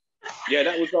 yeah,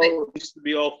 that was all used to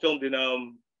be all filmed in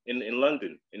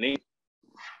London, in England.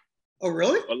 Oh,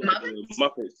 really?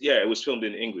 Muppets. Yeah, it was filmed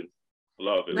in England. A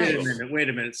lot of it. Wait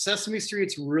a minute. Sesame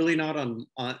Street's really not on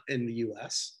in the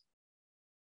U.S.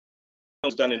 It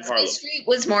was done in Harlem. Sesame Street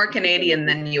was more Canadian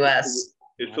than U.S.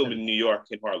 It was filmed in New York,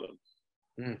 in Harlem.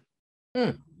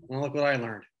 Well, look what I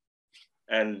learned.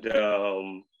 And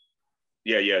the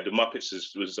Muppets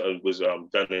was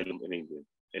done in England.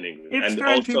 It's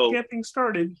time to getting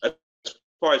started. As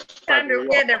far as Time to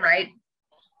get it right.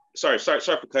 Sorry for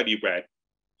cutting you, Brad.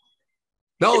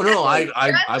 No, I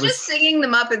was just singing the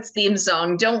Muppets theme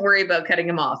song. Don't worry about cutting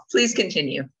him off. Please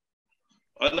continue.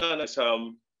 Oh no, that's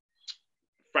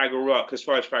Fraggle Rock. As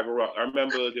far as Fraggle Rock, I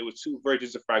remember there were two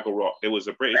versions of Fraggle Rock. There was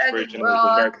a British version and an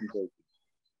American version.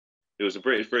 There was a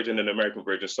British version and an American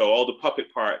version. So all the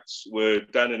puppet parts were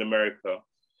done in America,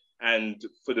 and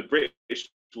for the British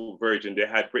version, they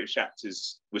had British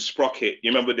actors with Sprocket.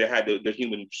 You remember they had the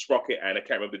human Sprocket, and I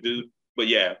can't remember the dude, but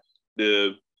yeah,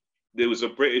 there was a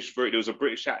British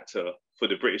actor for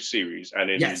the British series, and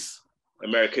in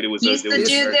America there was the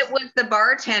dude that was the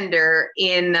bartender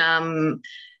in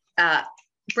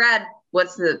Brad.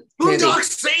 What's the Boondock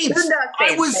Saints?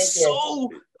 I was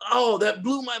that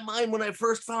blew my mind when I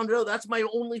first found out. That's my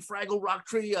only Fraggle Rock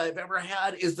trivia I've ever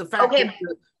had, is the fact that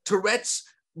the Tourette's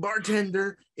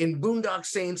bartender in Boondock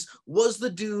Saints was the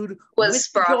dude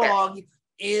with the dog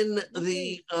in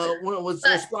the when it was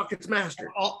Sprocket's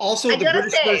master. Also, the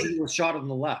British version was shot on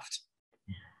the left.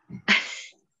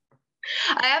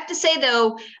 I have to say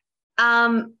though,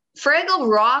 Fraggle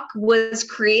Rock was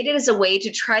created as a way to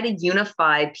try to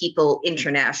unify people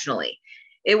internationally.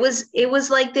 It was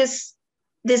like this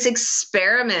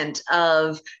experiment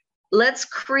of, let's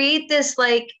create this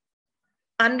like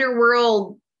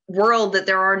underworld world that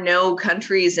there are no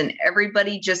countries and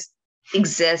everybody just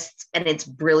exists and it's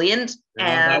brilliant.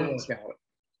 And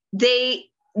they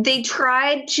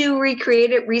tried to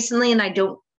recreate it recently, and I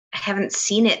haven't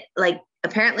seen it. Like,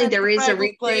 apparently there is a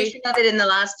recreation of it in the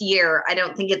last year. I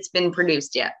don't think it's been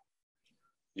produced yet.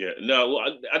 Yeah, no,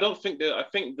 well, I don't think that. I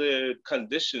think the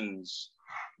conditions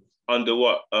under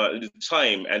the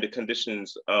time and the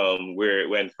conditions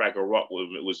when Fraggle Rock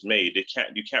was made, you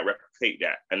can't replicate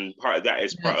that, and part of that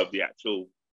is part of the actual,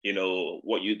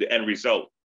 the end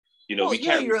result. We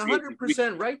can't. You're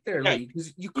 100% right there, Lee.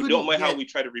 Because you don't mind how we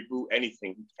try to reboot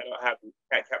anything. We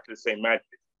can't capture the same magic.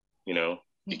 You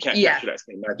can't capture that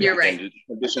same magic. You're right. And the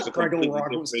conditions are completely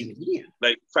different.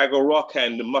 Like Fraggle Rock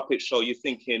and the Muppet Show, you're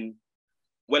thinking.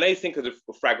 When I think of the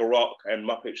Fraggle Rock and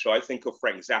Muppet Show, I think of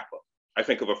Frank Zappa. I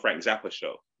think of a Frank Zappa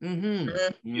show.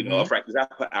 A Frank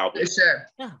Zappa album. Sure.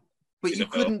 Yeah. But you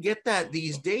couldn't get that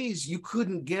these days. You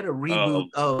couldn't get a reboot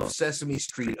of Sesame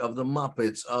Street, of the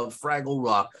Muppets, of Fraggle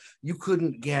Rock. You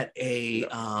couldn't get a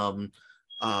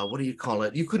what do you call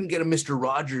it? You couldn't get a Mr.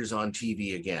 Rogers on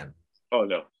TV again. Oh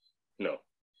no,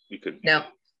 you couldn't. No,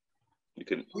 you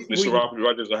couldn't. Mr.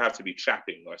 Rogers will have to be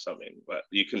trapping or something, but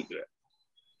you couldn't do it.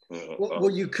 Well,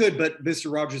 you could, but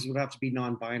Mr. Rogers would have to be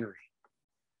non-binary.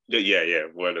 Yeah.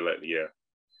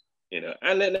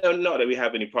 And then not that we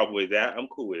have any problem with that. I'm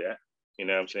cool with that. You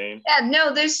know what I'm saying? Yeah,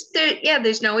 no,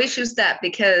 there's no issues with that,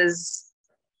 because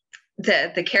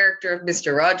the character of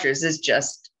Mr. Rogers is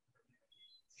just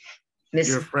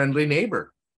your friendly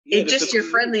neighbor. It's just your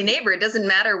friendly neighbor. It doesn't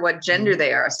matter what gender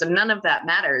they are, so none of that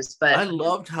matters. But I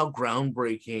loved how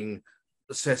groundbreaking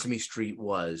Sesame Street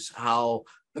was. How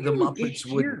the Muppets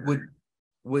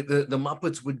the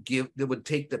Muppets would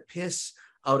take the piss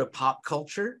out of pop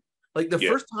culture. Like the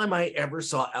first time I ever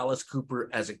saw Alice Cooper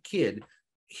as a kid,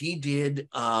 he did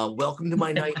Welcome to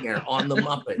My Nightmare on the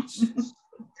Muppets.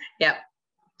 Yeah.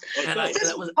 And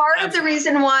that was part of the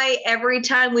reason why every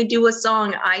time we do a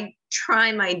song, I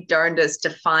try my darndest to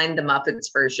find the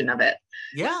Muppets version of it.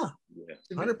 Yeah,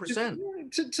 100%.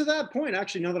 To that point,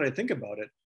 actually, now that I think about it,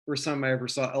 first time I ever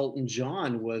saw Elton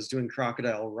John was doing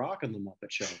Crocodile Rock on the Muppet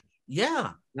Show.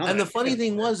 Yeah. And the funny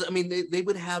thing was, I mean, they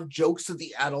would have jokes that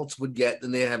the adults would get,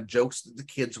 and they have jokes that the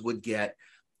kids would get.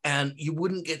 And you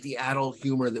wouldn't get the adult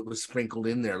humor that was sprinkled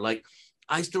in there. Like,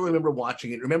 I still remember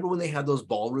watching it. Remember when they had those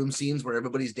ballroom scenes where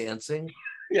everybody's dancing?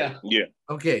 Yeah.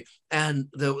 Okay. And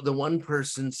the one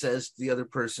person says to the other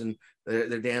person,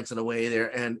 they're dancing away there,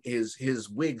 and his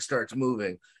wig starts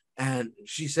moving. And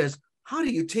she says, how do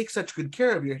you take such good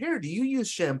care of your hair? Do you use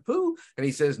shampoo? And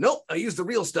he says, nope, I use the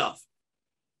real stuff.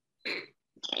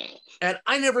 And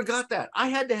I never got that. I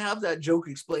had to have that joke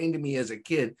explained to me as a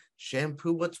kid.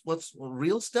 Shampoo, what's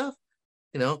real stuff?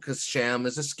 You know, because sham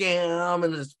is a scam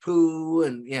and it's poo,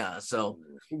 and yeah. So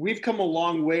we've come a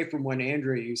long way from when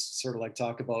Andrea used to sort of like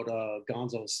talk about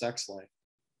Gonzo's sex life.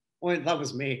 Well, that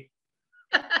was me.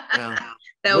 Yeah.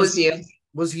 That was you.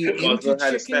 Was he into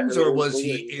chickens or was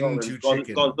he into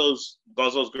chicken?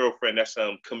 Gonzo's girlfriend, that's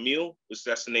Camille.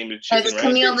 That's the name of the chicken, That's right?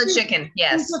 Camille the chicken,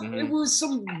 yes. It was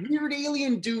some weird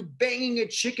alien dude banging a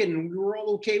chicken, and we were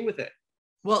all okay with it.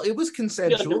 Well, it was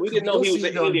consensual. We didn't know he was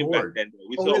an alien back then.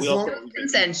 We thought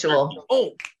consensual.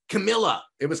 Oh, Camilla.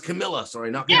 It was Camilla. Sorry,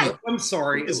 not Camilla. I'm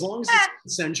sorry. As long as it's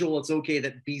consensual, it's okay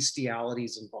that bestiality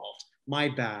is involved. My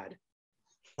bad.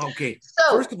 Okay.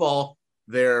 So, first of all,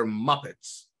 they're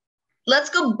Muppets. Let's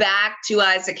go back to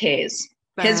Isaac Hayes,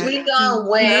 because we go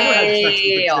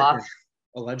way off.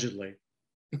 Allegedly.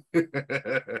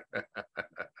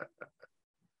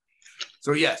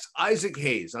 So yes, Isaac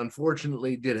Hayes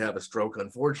unfortunately did have a stroke.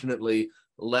 Unfortunately,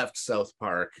 left South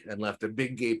Park and left a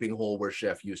big gaping hole where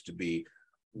Chef used to be.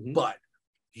 Mm-hmm. But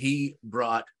he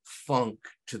brought funk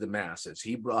to the masses.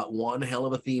 He brought one hell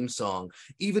of a theme song.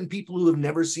 Even people who have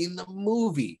never seen the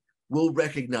movie will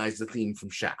recognize the theme from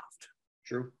Shaft.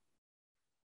 True.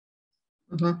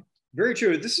 Mm-hmm. Very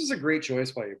true. This is a great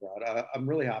choice by you, Brad. I'm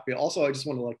really happy. Also, I just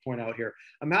want to like point out here,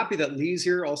 I'm happy that Lee's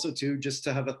here also too, just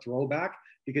to have a throwback.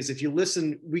 Because if you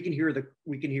listen, we can hear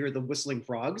the whistling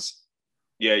frogs.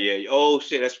 Yeah. Oh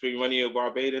shit, that's pretty money of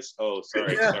Barbados. Oh,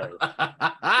 sorry. Oh.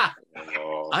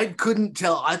 I couldn't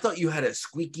tell. I thought you had a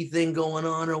squeaky thing going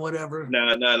on or whatever.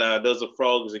 No. Those are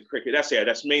frogs and cricket.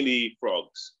 That's mainly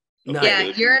frogs. Okay. Yeah,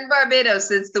 you're in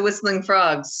Barbados. It's the whistling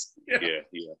frogs. Yeah.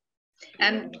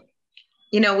 And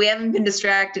we haven't been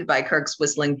distracted by Kirk's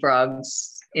whistling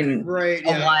frogs in a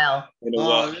while.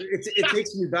 It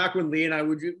takes me back when Lee and I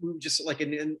would just like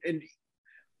and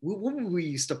when we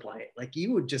used to play it, like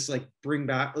you would just like bring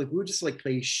back, like we would just like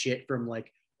play shit from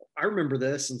like, I remember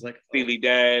this and it's like Steely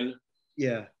Dan.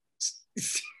 Yeah.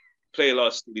 Play a lot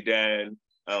of Steely Dan.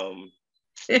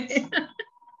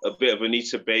 A bit of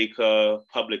Anita Baker,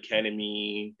 Public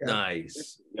Enemy.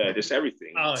 Nice. Yeah, just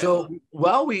everything. So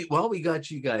while we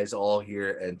got you guys all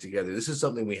here and together, this is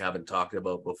something we haven't talked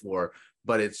about before,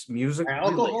 but it's music.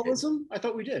 Alcoholism? Related. I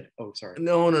thought we did. Oh, sorry.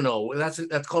 No.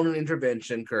 That's called an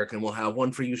intervention, Kirk, and we'll have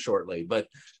one for you shortly. But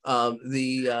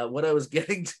what I was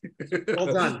getting to.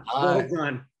 Well done.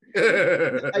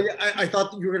 I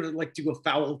thought you were gonna like do a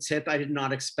foul tip. I did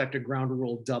not expect a ground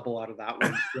rule double out of that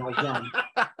one. Well done.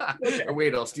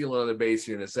 Wait, I'll steal another base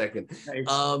here in a second.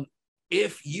 Nice.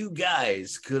 If you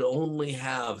guys could only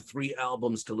have 3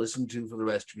 albums to listen to for the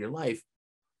rest of your life,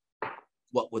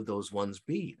 what would those ones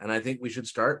be? And I think we should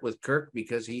start with Kirk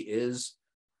because he is,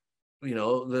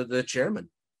 the chairman.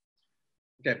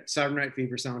 Okay, Saturday Night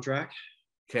Fever soundtrack.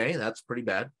 Okay, that's pretty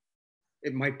bad.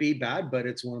 It might be bad, but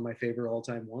it's one of my favorite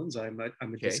all-time ones. I'm a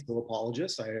disco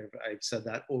apologist. I've said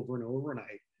that over and over, and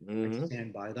I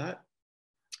stand by that.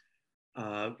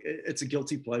 It's a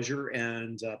guilty pleasure,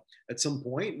 and at some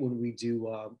point when we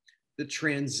do the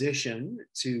transition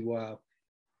to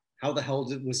how the hell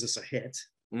was this a hit?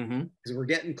 Because we're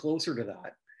getting closer to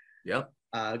that. Yep.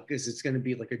 Because it's going to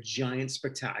be like a giant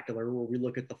spectacular where we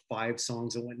look at the 5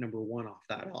 songs that went #1 off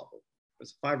that album.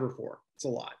 It's 5 or 4. It's a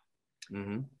lot.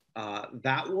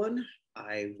 That one,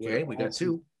 we got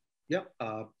 2. Yep.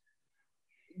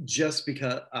 Just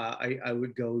because I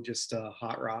would go just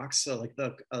hot rocks, so like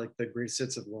the greatest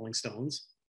hits of Rolling Stones.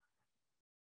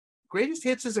 Greatest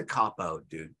hits is a cop out,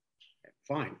 dude.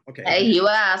 Fine. Okay. Hey, you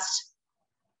asked.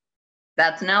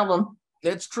 That's an album.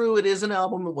 It's true. It is an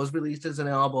album. It was released as an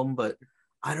album, but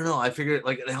I don't know. I figured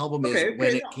like an album is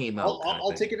when it came out.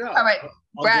 I'll take it out. All right,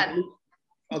 Brad.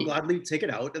 I'll gladly take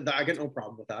it out. I got no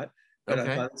problem with that. But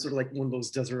I thought it's sort of like one of those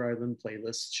desert island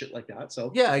playlists, shit like that.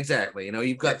 So yeah, exactly.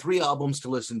 You've got 3 albums to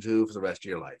listen to for the rest of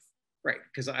your life. Right,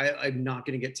 because I'm not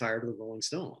going to get tired of the Rolling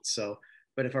Stones. So,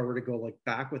 but if I were to go like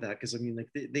back with that, because I mean, like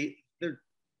they're,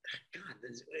 God,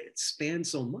 it spans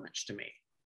so much to me.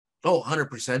 Oh,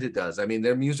 100% it does. I mean,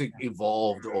 their music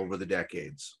evolved over the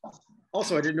decades.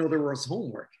 Also, I didn't know there was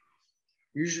homework.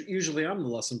 Usually I'm the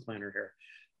lesson planner here.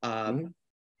 All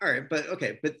right, but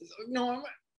no,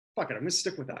 fuck it. I'm gonna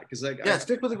stick with that because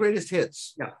stick with the greatest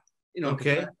hits. Yeah,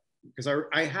 okay. Because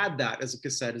I had that as a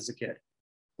cassette as a kid,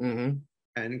 and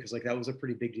because like that was a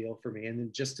pretty big deal for me. And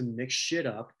then just to mix shit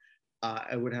up,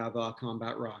 I would have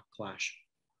Combat Rock Clash.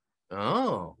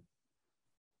 Oh,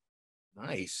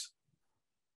 nice.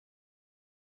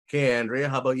 Okay, Andrea,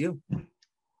 how about you?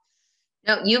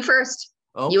 No, you first.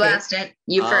 Okay. You asked it.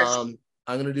 You first.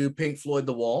 I'm gonna do Pink Floyd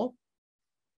The Wall.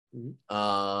 Mhm.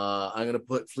 I'm gonna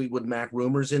put Fleetwood Mac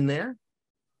Rumors in there,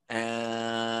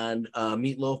 and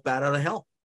Meatloaf Bat Out of Hell.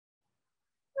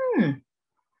 And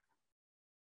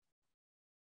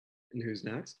who's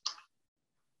next?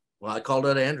 Well, I called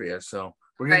out Andrea, so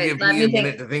we're gonna give let me a me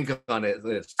minute to think on it.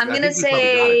 I'm gonna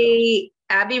say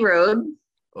Abbey Road.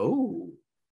 Oh.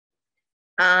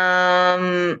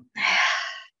 I'm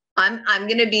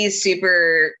gonna be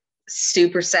super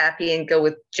sappy and go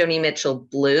with Joni Mitchell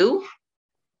Blue.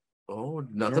 Oh,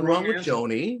 nothing wrong with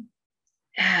Joni.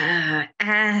 I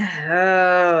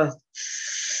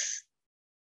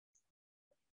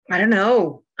don't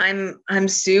know. I'm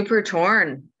super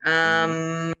torn.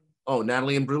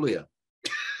 Natalie Imbruglia.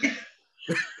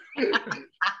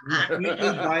 Meet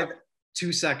me by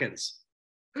 2 seconds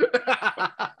on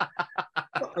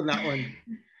that one.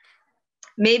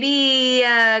 Maybe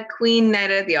Queen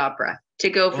Night at the Opera to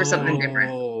go for something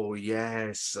different. Oh,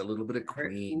 yes. A little bit of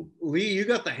Queen. Lee, you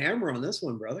got the hammer on this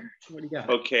one, brother. What do you got?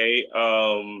 Okay.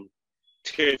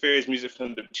 Terry Ferry's Music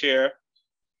from the Chair.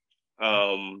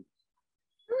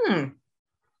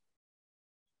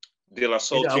 De La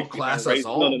Soul. Outclass us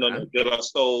all. No. De La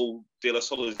Soul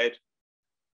is dead.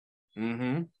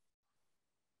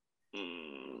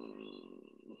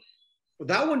 Well,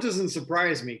 that one doesn't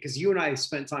surprise me because you and I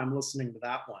spent time listening to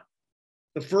that one.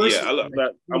 The first. Yeah, I love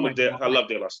that. I love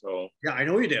De La Soul. Yeah, I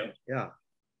know you do. Yeah.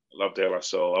 I love De La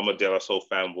Soul. I'm a De La Soul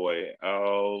fanboy.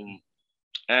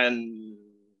 And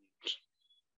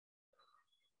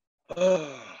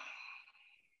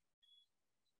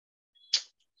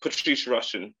Patrice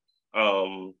Rushen.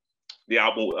 The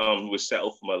album was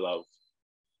Settle for My Love.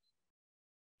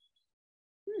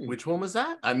 Which one was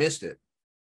that? I missed it.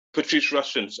 Patrice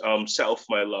Rushen's Settle for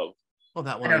My Love. Oh,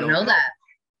 that one. I don't know that.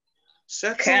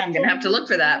 Okay, I'm gonna have to look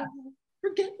for that.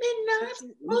 Forget me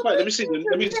not. Let me see the name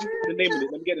of it. Let me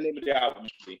get the name of the album.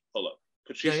 Hold up.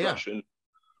 Patrice Rushen.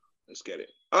 Let's get it.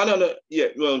 Oh no.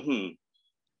 Yeah. Well,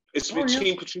 It's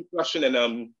between Patrice Rushen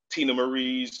and Tina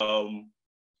Marie's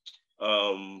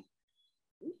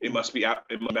It Must Be a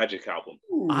Magic album.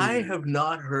 I have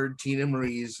not heard Tina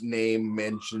Marie's name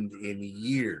mentioned in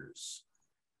years.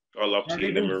 I love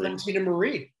Tina Marie. Tina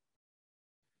Marie.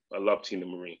 I love Tina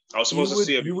Marie. I was supposed to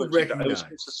see her. You would recognize.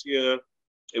 She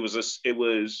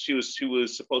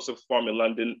was supposed to perform in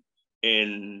London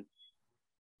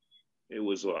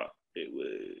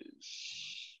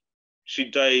she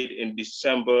died in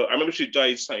December. I remember she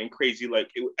died something crazy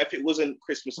like if it wasn't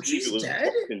Christmas Eve, it was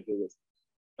dead?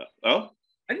 Huh?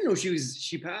 I didn't know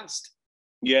she passed.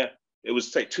 Yeah, it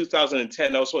was like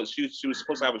 2010. That was what she was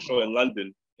supposed to have a show in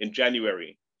London in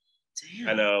January.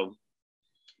 Damn. And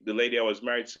the lady I was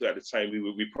married to at the time, we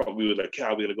were like,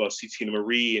 yeah, we're gonna go see Tina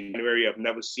Marie in January. I've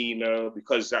never seen her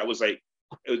because that was like,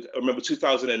 I remember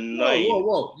 2009.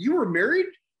 Whoa! You were married?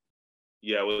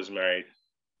 Yeah, I was married.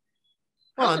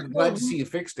 Well, I'm glad to see you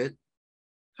fixed it.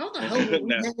 How the hell were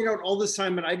we hanging out all this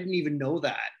time and I didn't even know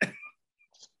that?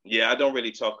 Yeah, I don't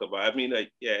really talk about it. I mean,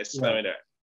 like, yeah, it's something that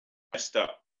messed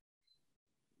up.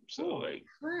 So,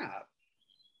 crap.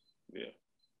 Yeah.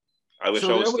 I wish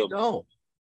I was still. Go.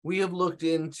 We have looked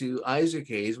into Isaac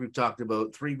Hayes. We've talked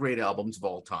about 3 great albums of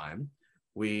all time.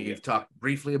 We've talked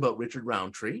briefly about Richard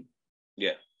Roundtree.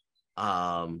 Yeah.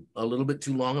 A little bit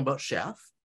too long about Chef.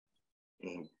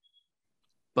 Mm-hmm.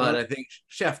 But I think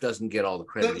Chef doesn't get all the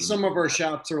credit. Some of our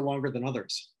shafts are longer than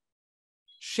others.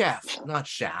 Chef, not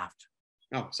Shaft.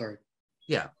 Oh, sorry.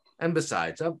 Yeah, and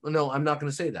besides, no, I'm not going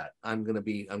to say that. I'm going to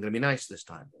be nice this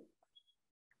time.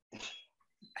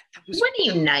 When are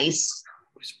you nice?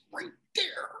 It was right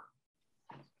there.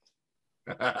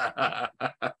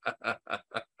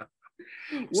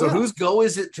 So whose go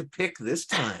is it to pick this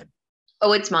time?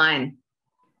 Oh, it's mine.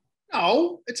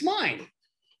 No, it's mine.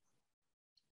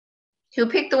 Who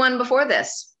picked the one before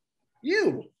this?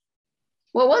 You.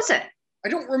 What was it? I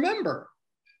don't remember.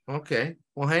 Okay.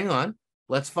 Well, hang on.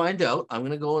 Let's find out. I'm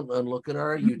going to go and look at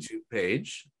our YouTube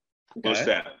page. Okay. What's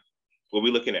that? What are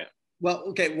we looking at? Well,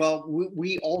 okay. Well,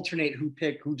 we alternate who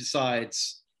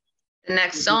decides the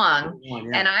next song.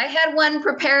 And I had one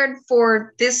prepared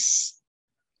for this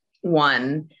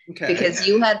one because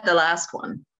you had the last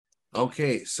one.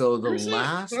 Okay. So the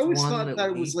last one. I always thought that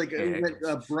it was like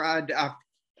Brad.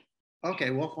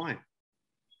 Okay. Well, fine.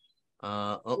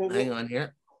 Hang on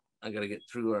here. I got to get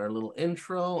through our little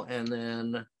intro and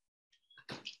then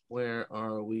where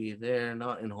are we there?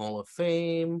 Not in Hall of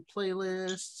Fame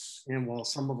playlists. And well,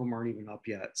 some of them aren't even up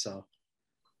yet. So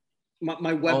my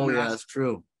webmaster. Oh yeah, that's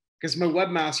true. Because my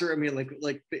webmaster, I mean, like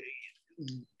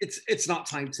it's not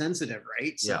time sensitive,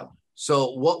 right? So. Yeah.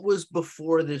 So what was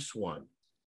before this one?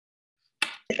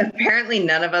 Apparently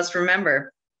none of us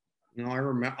remember. No, I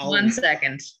remember. 1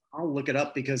 second. I'll look it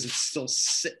up because it's still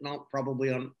sitting on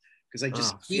probably on because I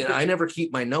just keep it. I never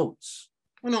keep my notes.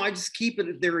 Well, no, I just keep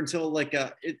it there until like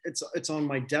it's on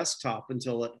my desktop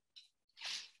until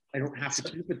I don't have to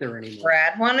keep it there anymore.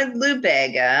 Brad wanted Lou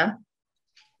Bega.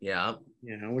 Yeah.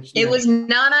 Yeah, which it was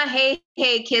Nana Hey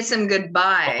Hey Kiss Him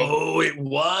Goodbye. Oh, it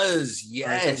was.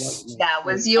 Yes. That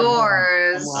was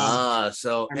yours.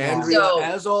 So Andrea,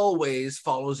 as always,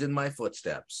 follows in my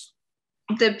footsteps.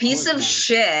 The piece of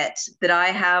shit that I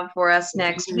have for us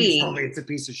next week. Tell me it's a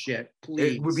piece of shit,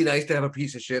 please. It would be nice to have a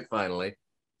piece of shit finally.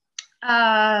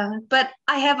 But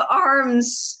I have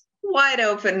arms wide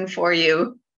open for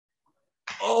you.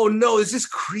 Oh no, is this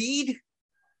Creed?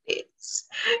 It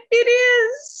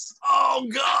is. Oh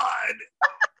God.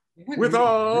 With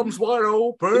arms wide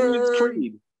open.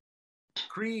 Creed.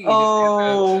 Creed is a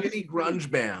shitty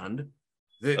grunge band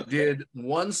that did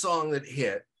one song that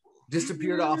hit,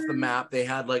 disappeared off the map. They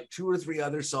had like 2 or 3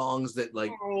 other songs that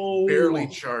like barely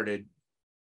charted.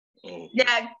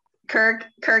 Yeah, Kirk,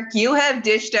 you have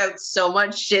dished out so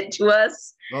much shit to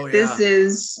us. Oh yeah.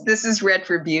 This is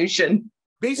retribution.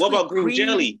 Basically, what about Green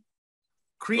Jelly?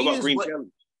 Creed what about is Green what, Jelly?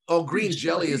 Oh, Green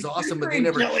Jelly is awesome, but they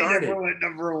never charted. Never went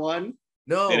number 1.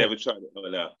 No, they never tried it. Oh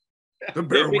no. The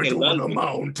bear went over the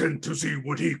mountain to see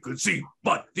what he could see,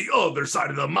 but the other side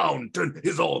of the mountain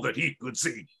is all that he could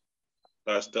see.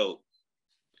 That's dope.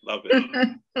 Love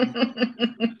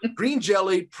it. Green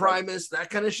Jelly, Primus, that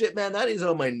kind of shit, man. That is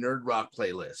on my nerd rock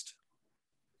playlist.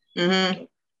 Mm-hmm.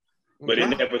 But they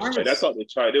never tried. That's all they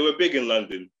tried. They were big in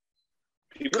London.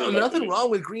 Nothing wrong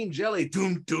with Green Jelly.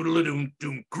 Doom doodle doom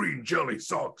doom. Green Jelly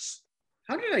sucks.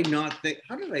 How did I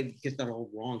get that all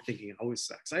wrong? Thinking I was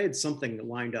sex. I had something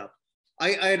lined up.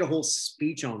 I had a whole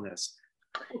speech on this.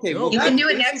 Okay, you can do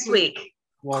it next week.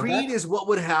 Well, Creed is what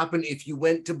would happen if you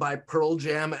went to buy Pearl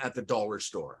Jam at the dollar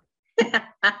store.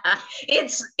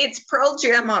 It's Pearl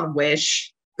Jam on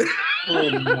Wish.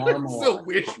 So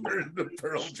Wish for the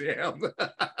Pearl Jam.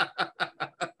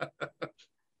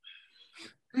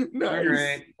 Nice. All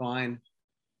right, fine.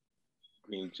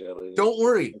 Green Jelly. Don't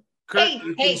worry, Kirk.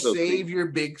 You can save your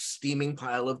big steaming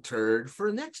pile of turd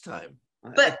for next time.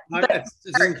 But it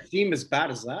doesn't seem as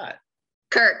bad as that.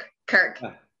 Kirk,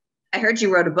 I heard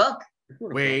you wrote a book.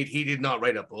 Wait, he did not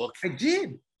write a book. I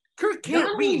did. Kirk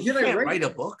can't read. He can't write a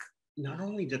book. Not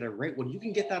only did I write one, you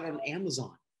can get that on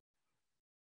Amazon.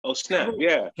 Oh snap!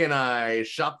 Yeah. Can I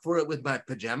shop for it with my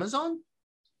pajamas on?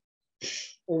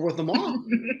 Or with them on?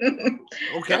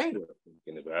 Okay.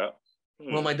 Thinking about.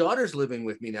 Well, my daughter's living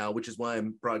with me now, which is why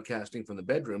I'm broadcasting from the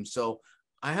bedroom. So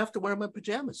I have to wear my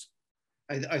pajamas.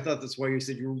 I thought that's why you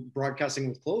said you were broadcasting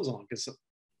with clothes on. Because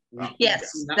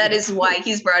yes, that is why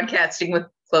he's broadcasting with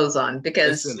clothes on.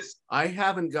 Because listen, I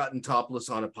haven't gotten topless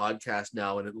on a podcast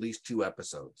now in at least 2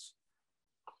 episodes.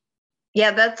 Yeah,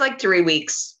 that's like 3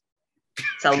 weeks.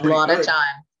 It's a lot of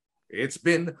time. It's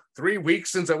been 3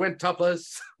 weeks since I went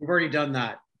topless. We've already done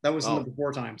that. That was number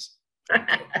 4 times.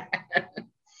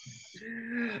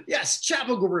 Yes,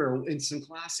 Chavo Guerrero, instant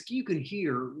classic. You can not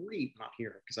hear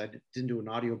because I didn't do an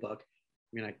audiobook.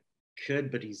 I mean, I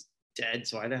could, but he's dead,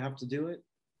 so I'd have to do it.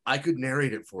 I could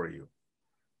narrate it for you.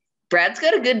 Brad's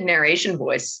got a good narration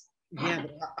voice. Yeah,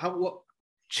 but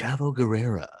Chavo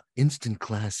Guerrero, instant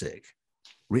classic,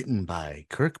 written by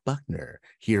Kirk Buchner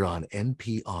here on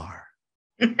NPR.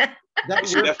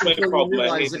 That's my problem.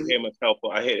 I hate to hear myself.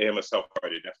 I hate to hear myself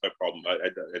already. That's my problem. I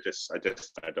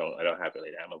don't have it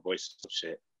like that. My voice is some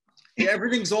shit. Yeah,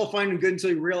 everything's all fine and good until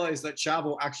you realize that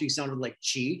Chavo actually sounded like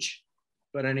Cheech.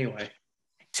 But anyway.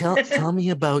 Tell me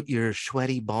about your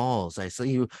sweaty balls. I saw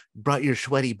you brought your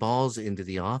sweaty balls into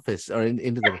the office or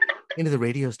into the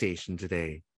radio station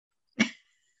today.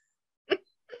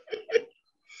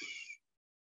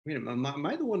 Wait a minute, am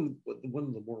I the one of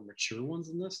the more mature ones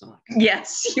in this? Not.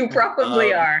 Yes, you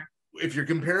probably are. If you're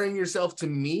comparing yourself to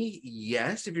me,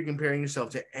 yes. If you're comparing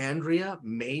yourself to Andrea,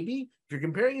 maybe. If you're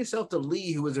comparing yourself to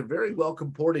Lee, who is a very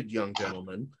well-comported young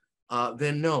gentleman,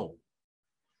 then no.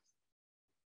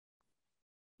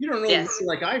 You don't know Lee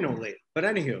like I know Lee, but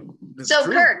anywho. So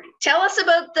true. Kirk, tell us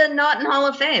about the Not in Hall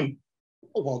of Fame.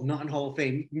 Oh, well, Not in Hall of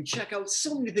Fame. You can check out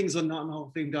so many things on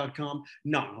notinhalloffame.com,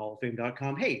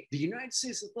 notinhalloffame.com. Hey, the United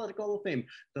States Athletic Hall of Fame,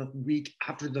 the week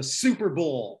after the Super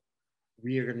Bowl,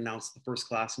 we are going to announce the first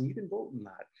class, and you can vote in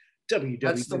that.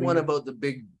 That's the one about the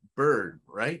big bird,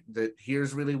 right? That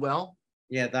hears really well?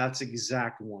 Yeah, that's the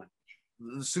exact one.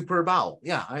 The Super Bowl.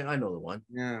 Yeah, I know the one.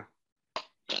 Yeah.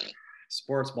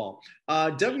 Sports ball.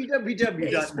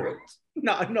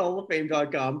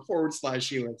 www.notinhalloffame.com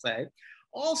 /USA.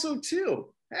 Also,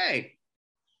 too, Hey,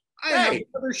 I have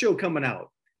another show coming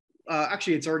out.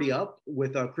 Actually, it's already up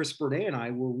with Chris Burnett and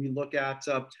I, where we look at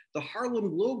the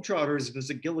Harlem Globetrotters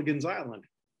visit Gilligan's Island.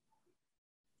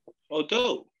 Oh,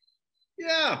 dope.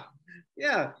 Yeah.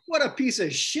 What a piece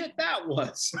of shit that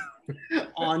was.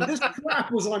 This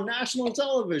crap was on national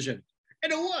television.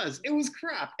 And it was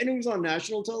crap. And it was on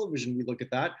national television. We look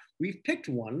at that. We've picked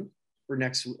one for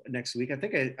next week. I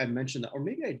think I mentioned that, or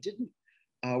maybe I didn't.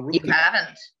 You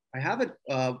haven't. I haven't.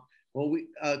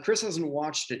 Chris hasn't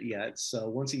watched it yet. So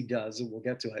once he does, we'll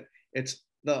get to it. It's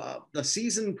the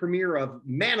season premiere of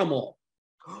Manimal.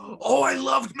 Oh, I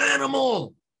loved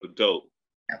Manimal. Dope.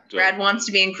 Brad wants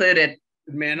to be included.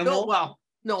 Manimal?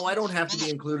 No, I don't have to be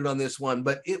included on this one,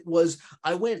 but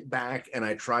I went back and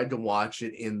I tried to watch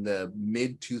it in the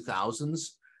mid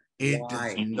 2000s. It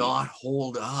does not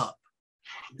hold up.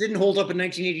 It didn't hold up in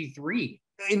 1983.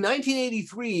 In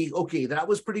 1983, okay, that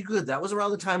was pretty good. That was around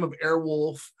the time of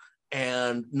Airwolf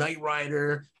and Knight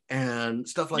Rider and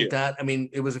stuff like that. I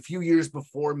mean, it was a few years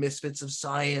before Misfits of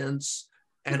Science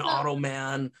and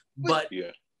Automan, but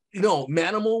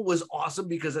Manimal was awesome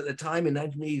because at the time in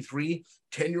 1983,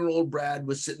 10-year-old Brad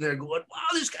was sitting there going, wow,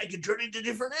 this guy can turn into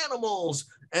different animals.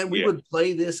 And we would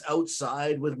play this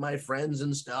outside with my friends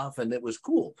and stuff, and it was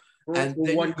cool. For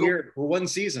 1 year, for one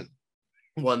season.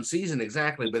 One season,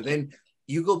 exactly. But then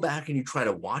you go back and you try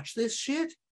to watch this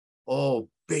shit. Oh,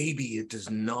 baby, it does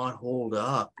not hold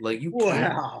up. Like you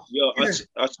can't. Wow. Yo,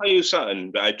 I'll tell you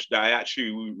something that I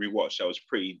actually rewatched that was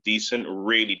pretty decent,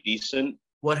 really decent.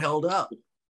 What held up?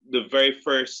 The very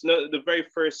first, what's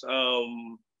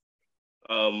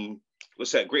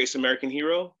that? Greatest American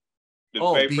Hero?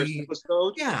 First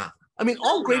episode? Yeah. I mean,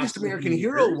 all Greatest American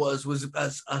Hero was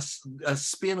a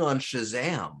spin on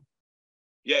Shazam.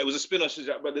 Yeah, it was a spin on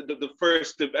Shazam, but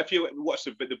if you watch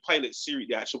the pilot series,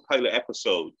 the actual pilot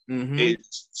episode,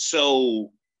 it's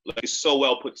so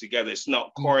well put together. It's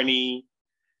not corny.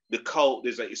 The cult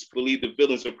is the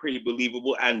villains are pretty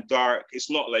believable and dark. It's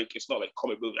not like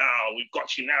comic book. Oh, we've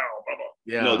got you now, blah blah.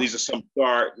 Yeah. No, this is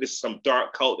some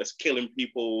dark cult that's killing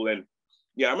people. And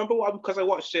yeah, I remember because I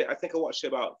watched it. I think I watched it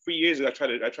about 3 years ago. I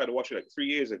tried to watch it like 3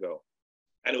 years ago,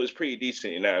 and it was pretty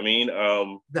decent. You know what I mean?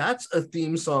 That's a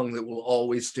theme song that will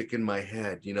always stick in my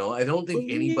head. You know, I don't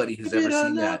think anybody has ever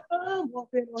seen that.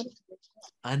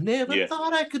 I never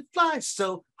thought I could fly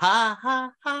so high.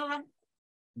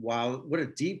 Wow, what a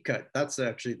deep cut. That's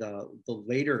actually the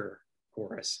later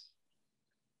chorus.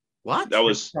 What? That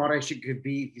was thought I could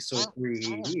be so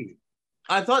free.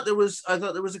 I thought there was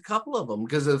a couple of them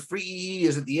because the free EE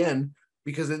is at the end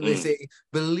because then they say,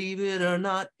 believe it or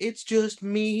not, it's just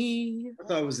me. I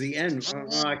thought it was the end.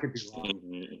 I could be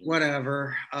wrong.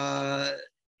 Whatever.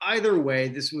 Either way,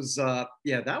 this was that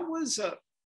was at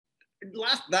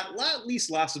least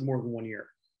lasted more than 1 year.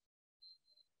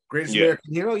 Greatest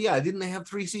American Hero? Yeah, didn't they have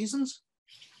 3 seasons?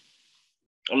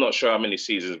 I'm not sure how many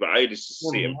seasons, but I used to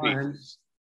see it in pieces.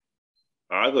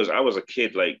 I was a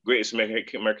kid, like Greatest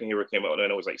American Hero came out when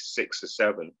I was like 6 or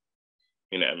 7.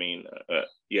 You know what I mean?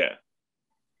 Yeah.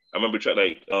 I remember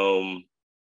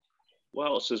what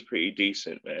else is pretty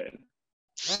decent, man?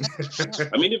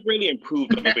 I mean, they've really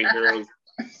improved on the big heroes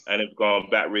and have gone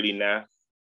back really naff.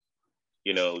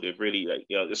 You know, they've really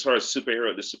as far as the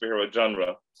superhero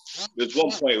genre, there's one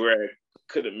point where I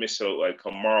couldn't miss a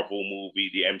Marvel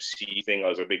movie, the MC thing. I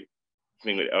was a big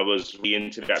thing that I was really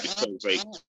into that because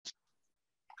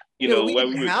we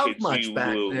didn't have much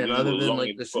back then other than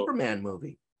like the Superman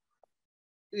movie.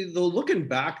 Though looking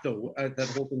back though at that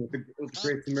whole thing with the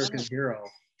Great American Hero,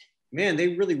 man,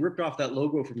 they really ripped off that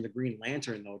logo from the Green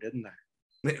Lantern though, didn't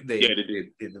they? They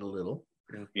did a little.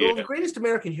 Yeah. Well, the Greatest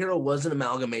American Hero was an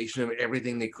amalgamation of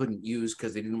everything they couldn't use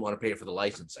because they didn't want to pay for the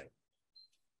licensing.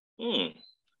 You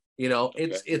know,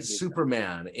 it's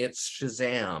Superman, it's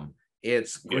Shazam,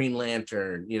 it's Green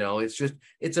Lantern. You know, it's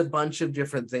a bunch of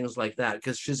different things like that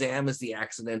because Shazam is the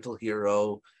accidental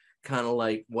hero, kind of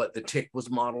like what the Tick was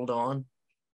modeled on.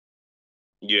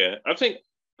 Yeah, I think,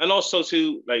 and also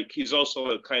too, like he's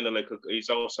also he's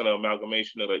also an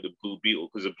amalgamation of like the Blue Beetle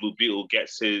because the Blue Beetle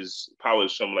gets his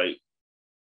powers from like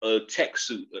a tech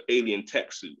suit, an alien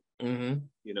tech suit. You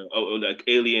know, like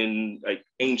alien, like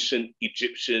ancient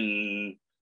Egyptian,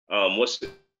 what's the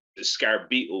scarab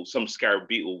beetle? Some scarab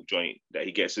beetle joint that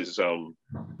he gets his the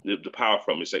power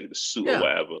from. It's like the suit or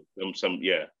whatever. Like,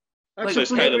 so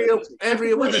it's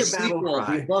Andrea, what's your battle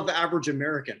cry? The above average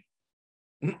American.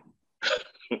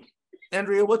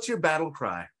 Andrea, what's your battle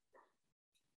cry?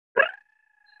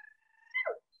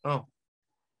 Oh.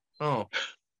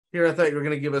 Here, I thought you were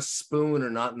going to give a spoon or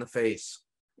not in the face.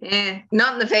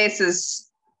 Not in the face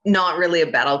is not really a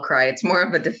battle cry. It's more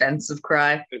of a defensive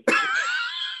cry.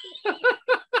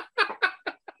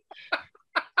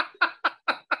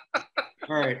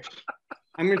 All right.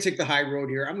 I'm going to take the high road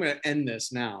here. I'm going to end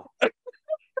this now.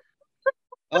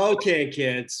 Okay,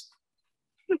 kids.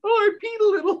 Oh, I peed a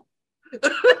little.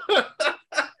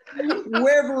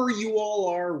 Wherever you all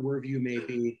are, wherever you may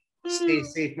be, stay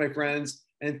safe, my friends,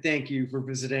 and thank you for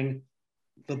visiting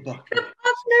the Buckner.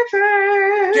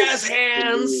 Bucknerverse. Jazz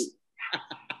hands.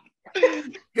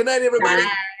 Good night, everybody.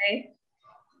 Bye.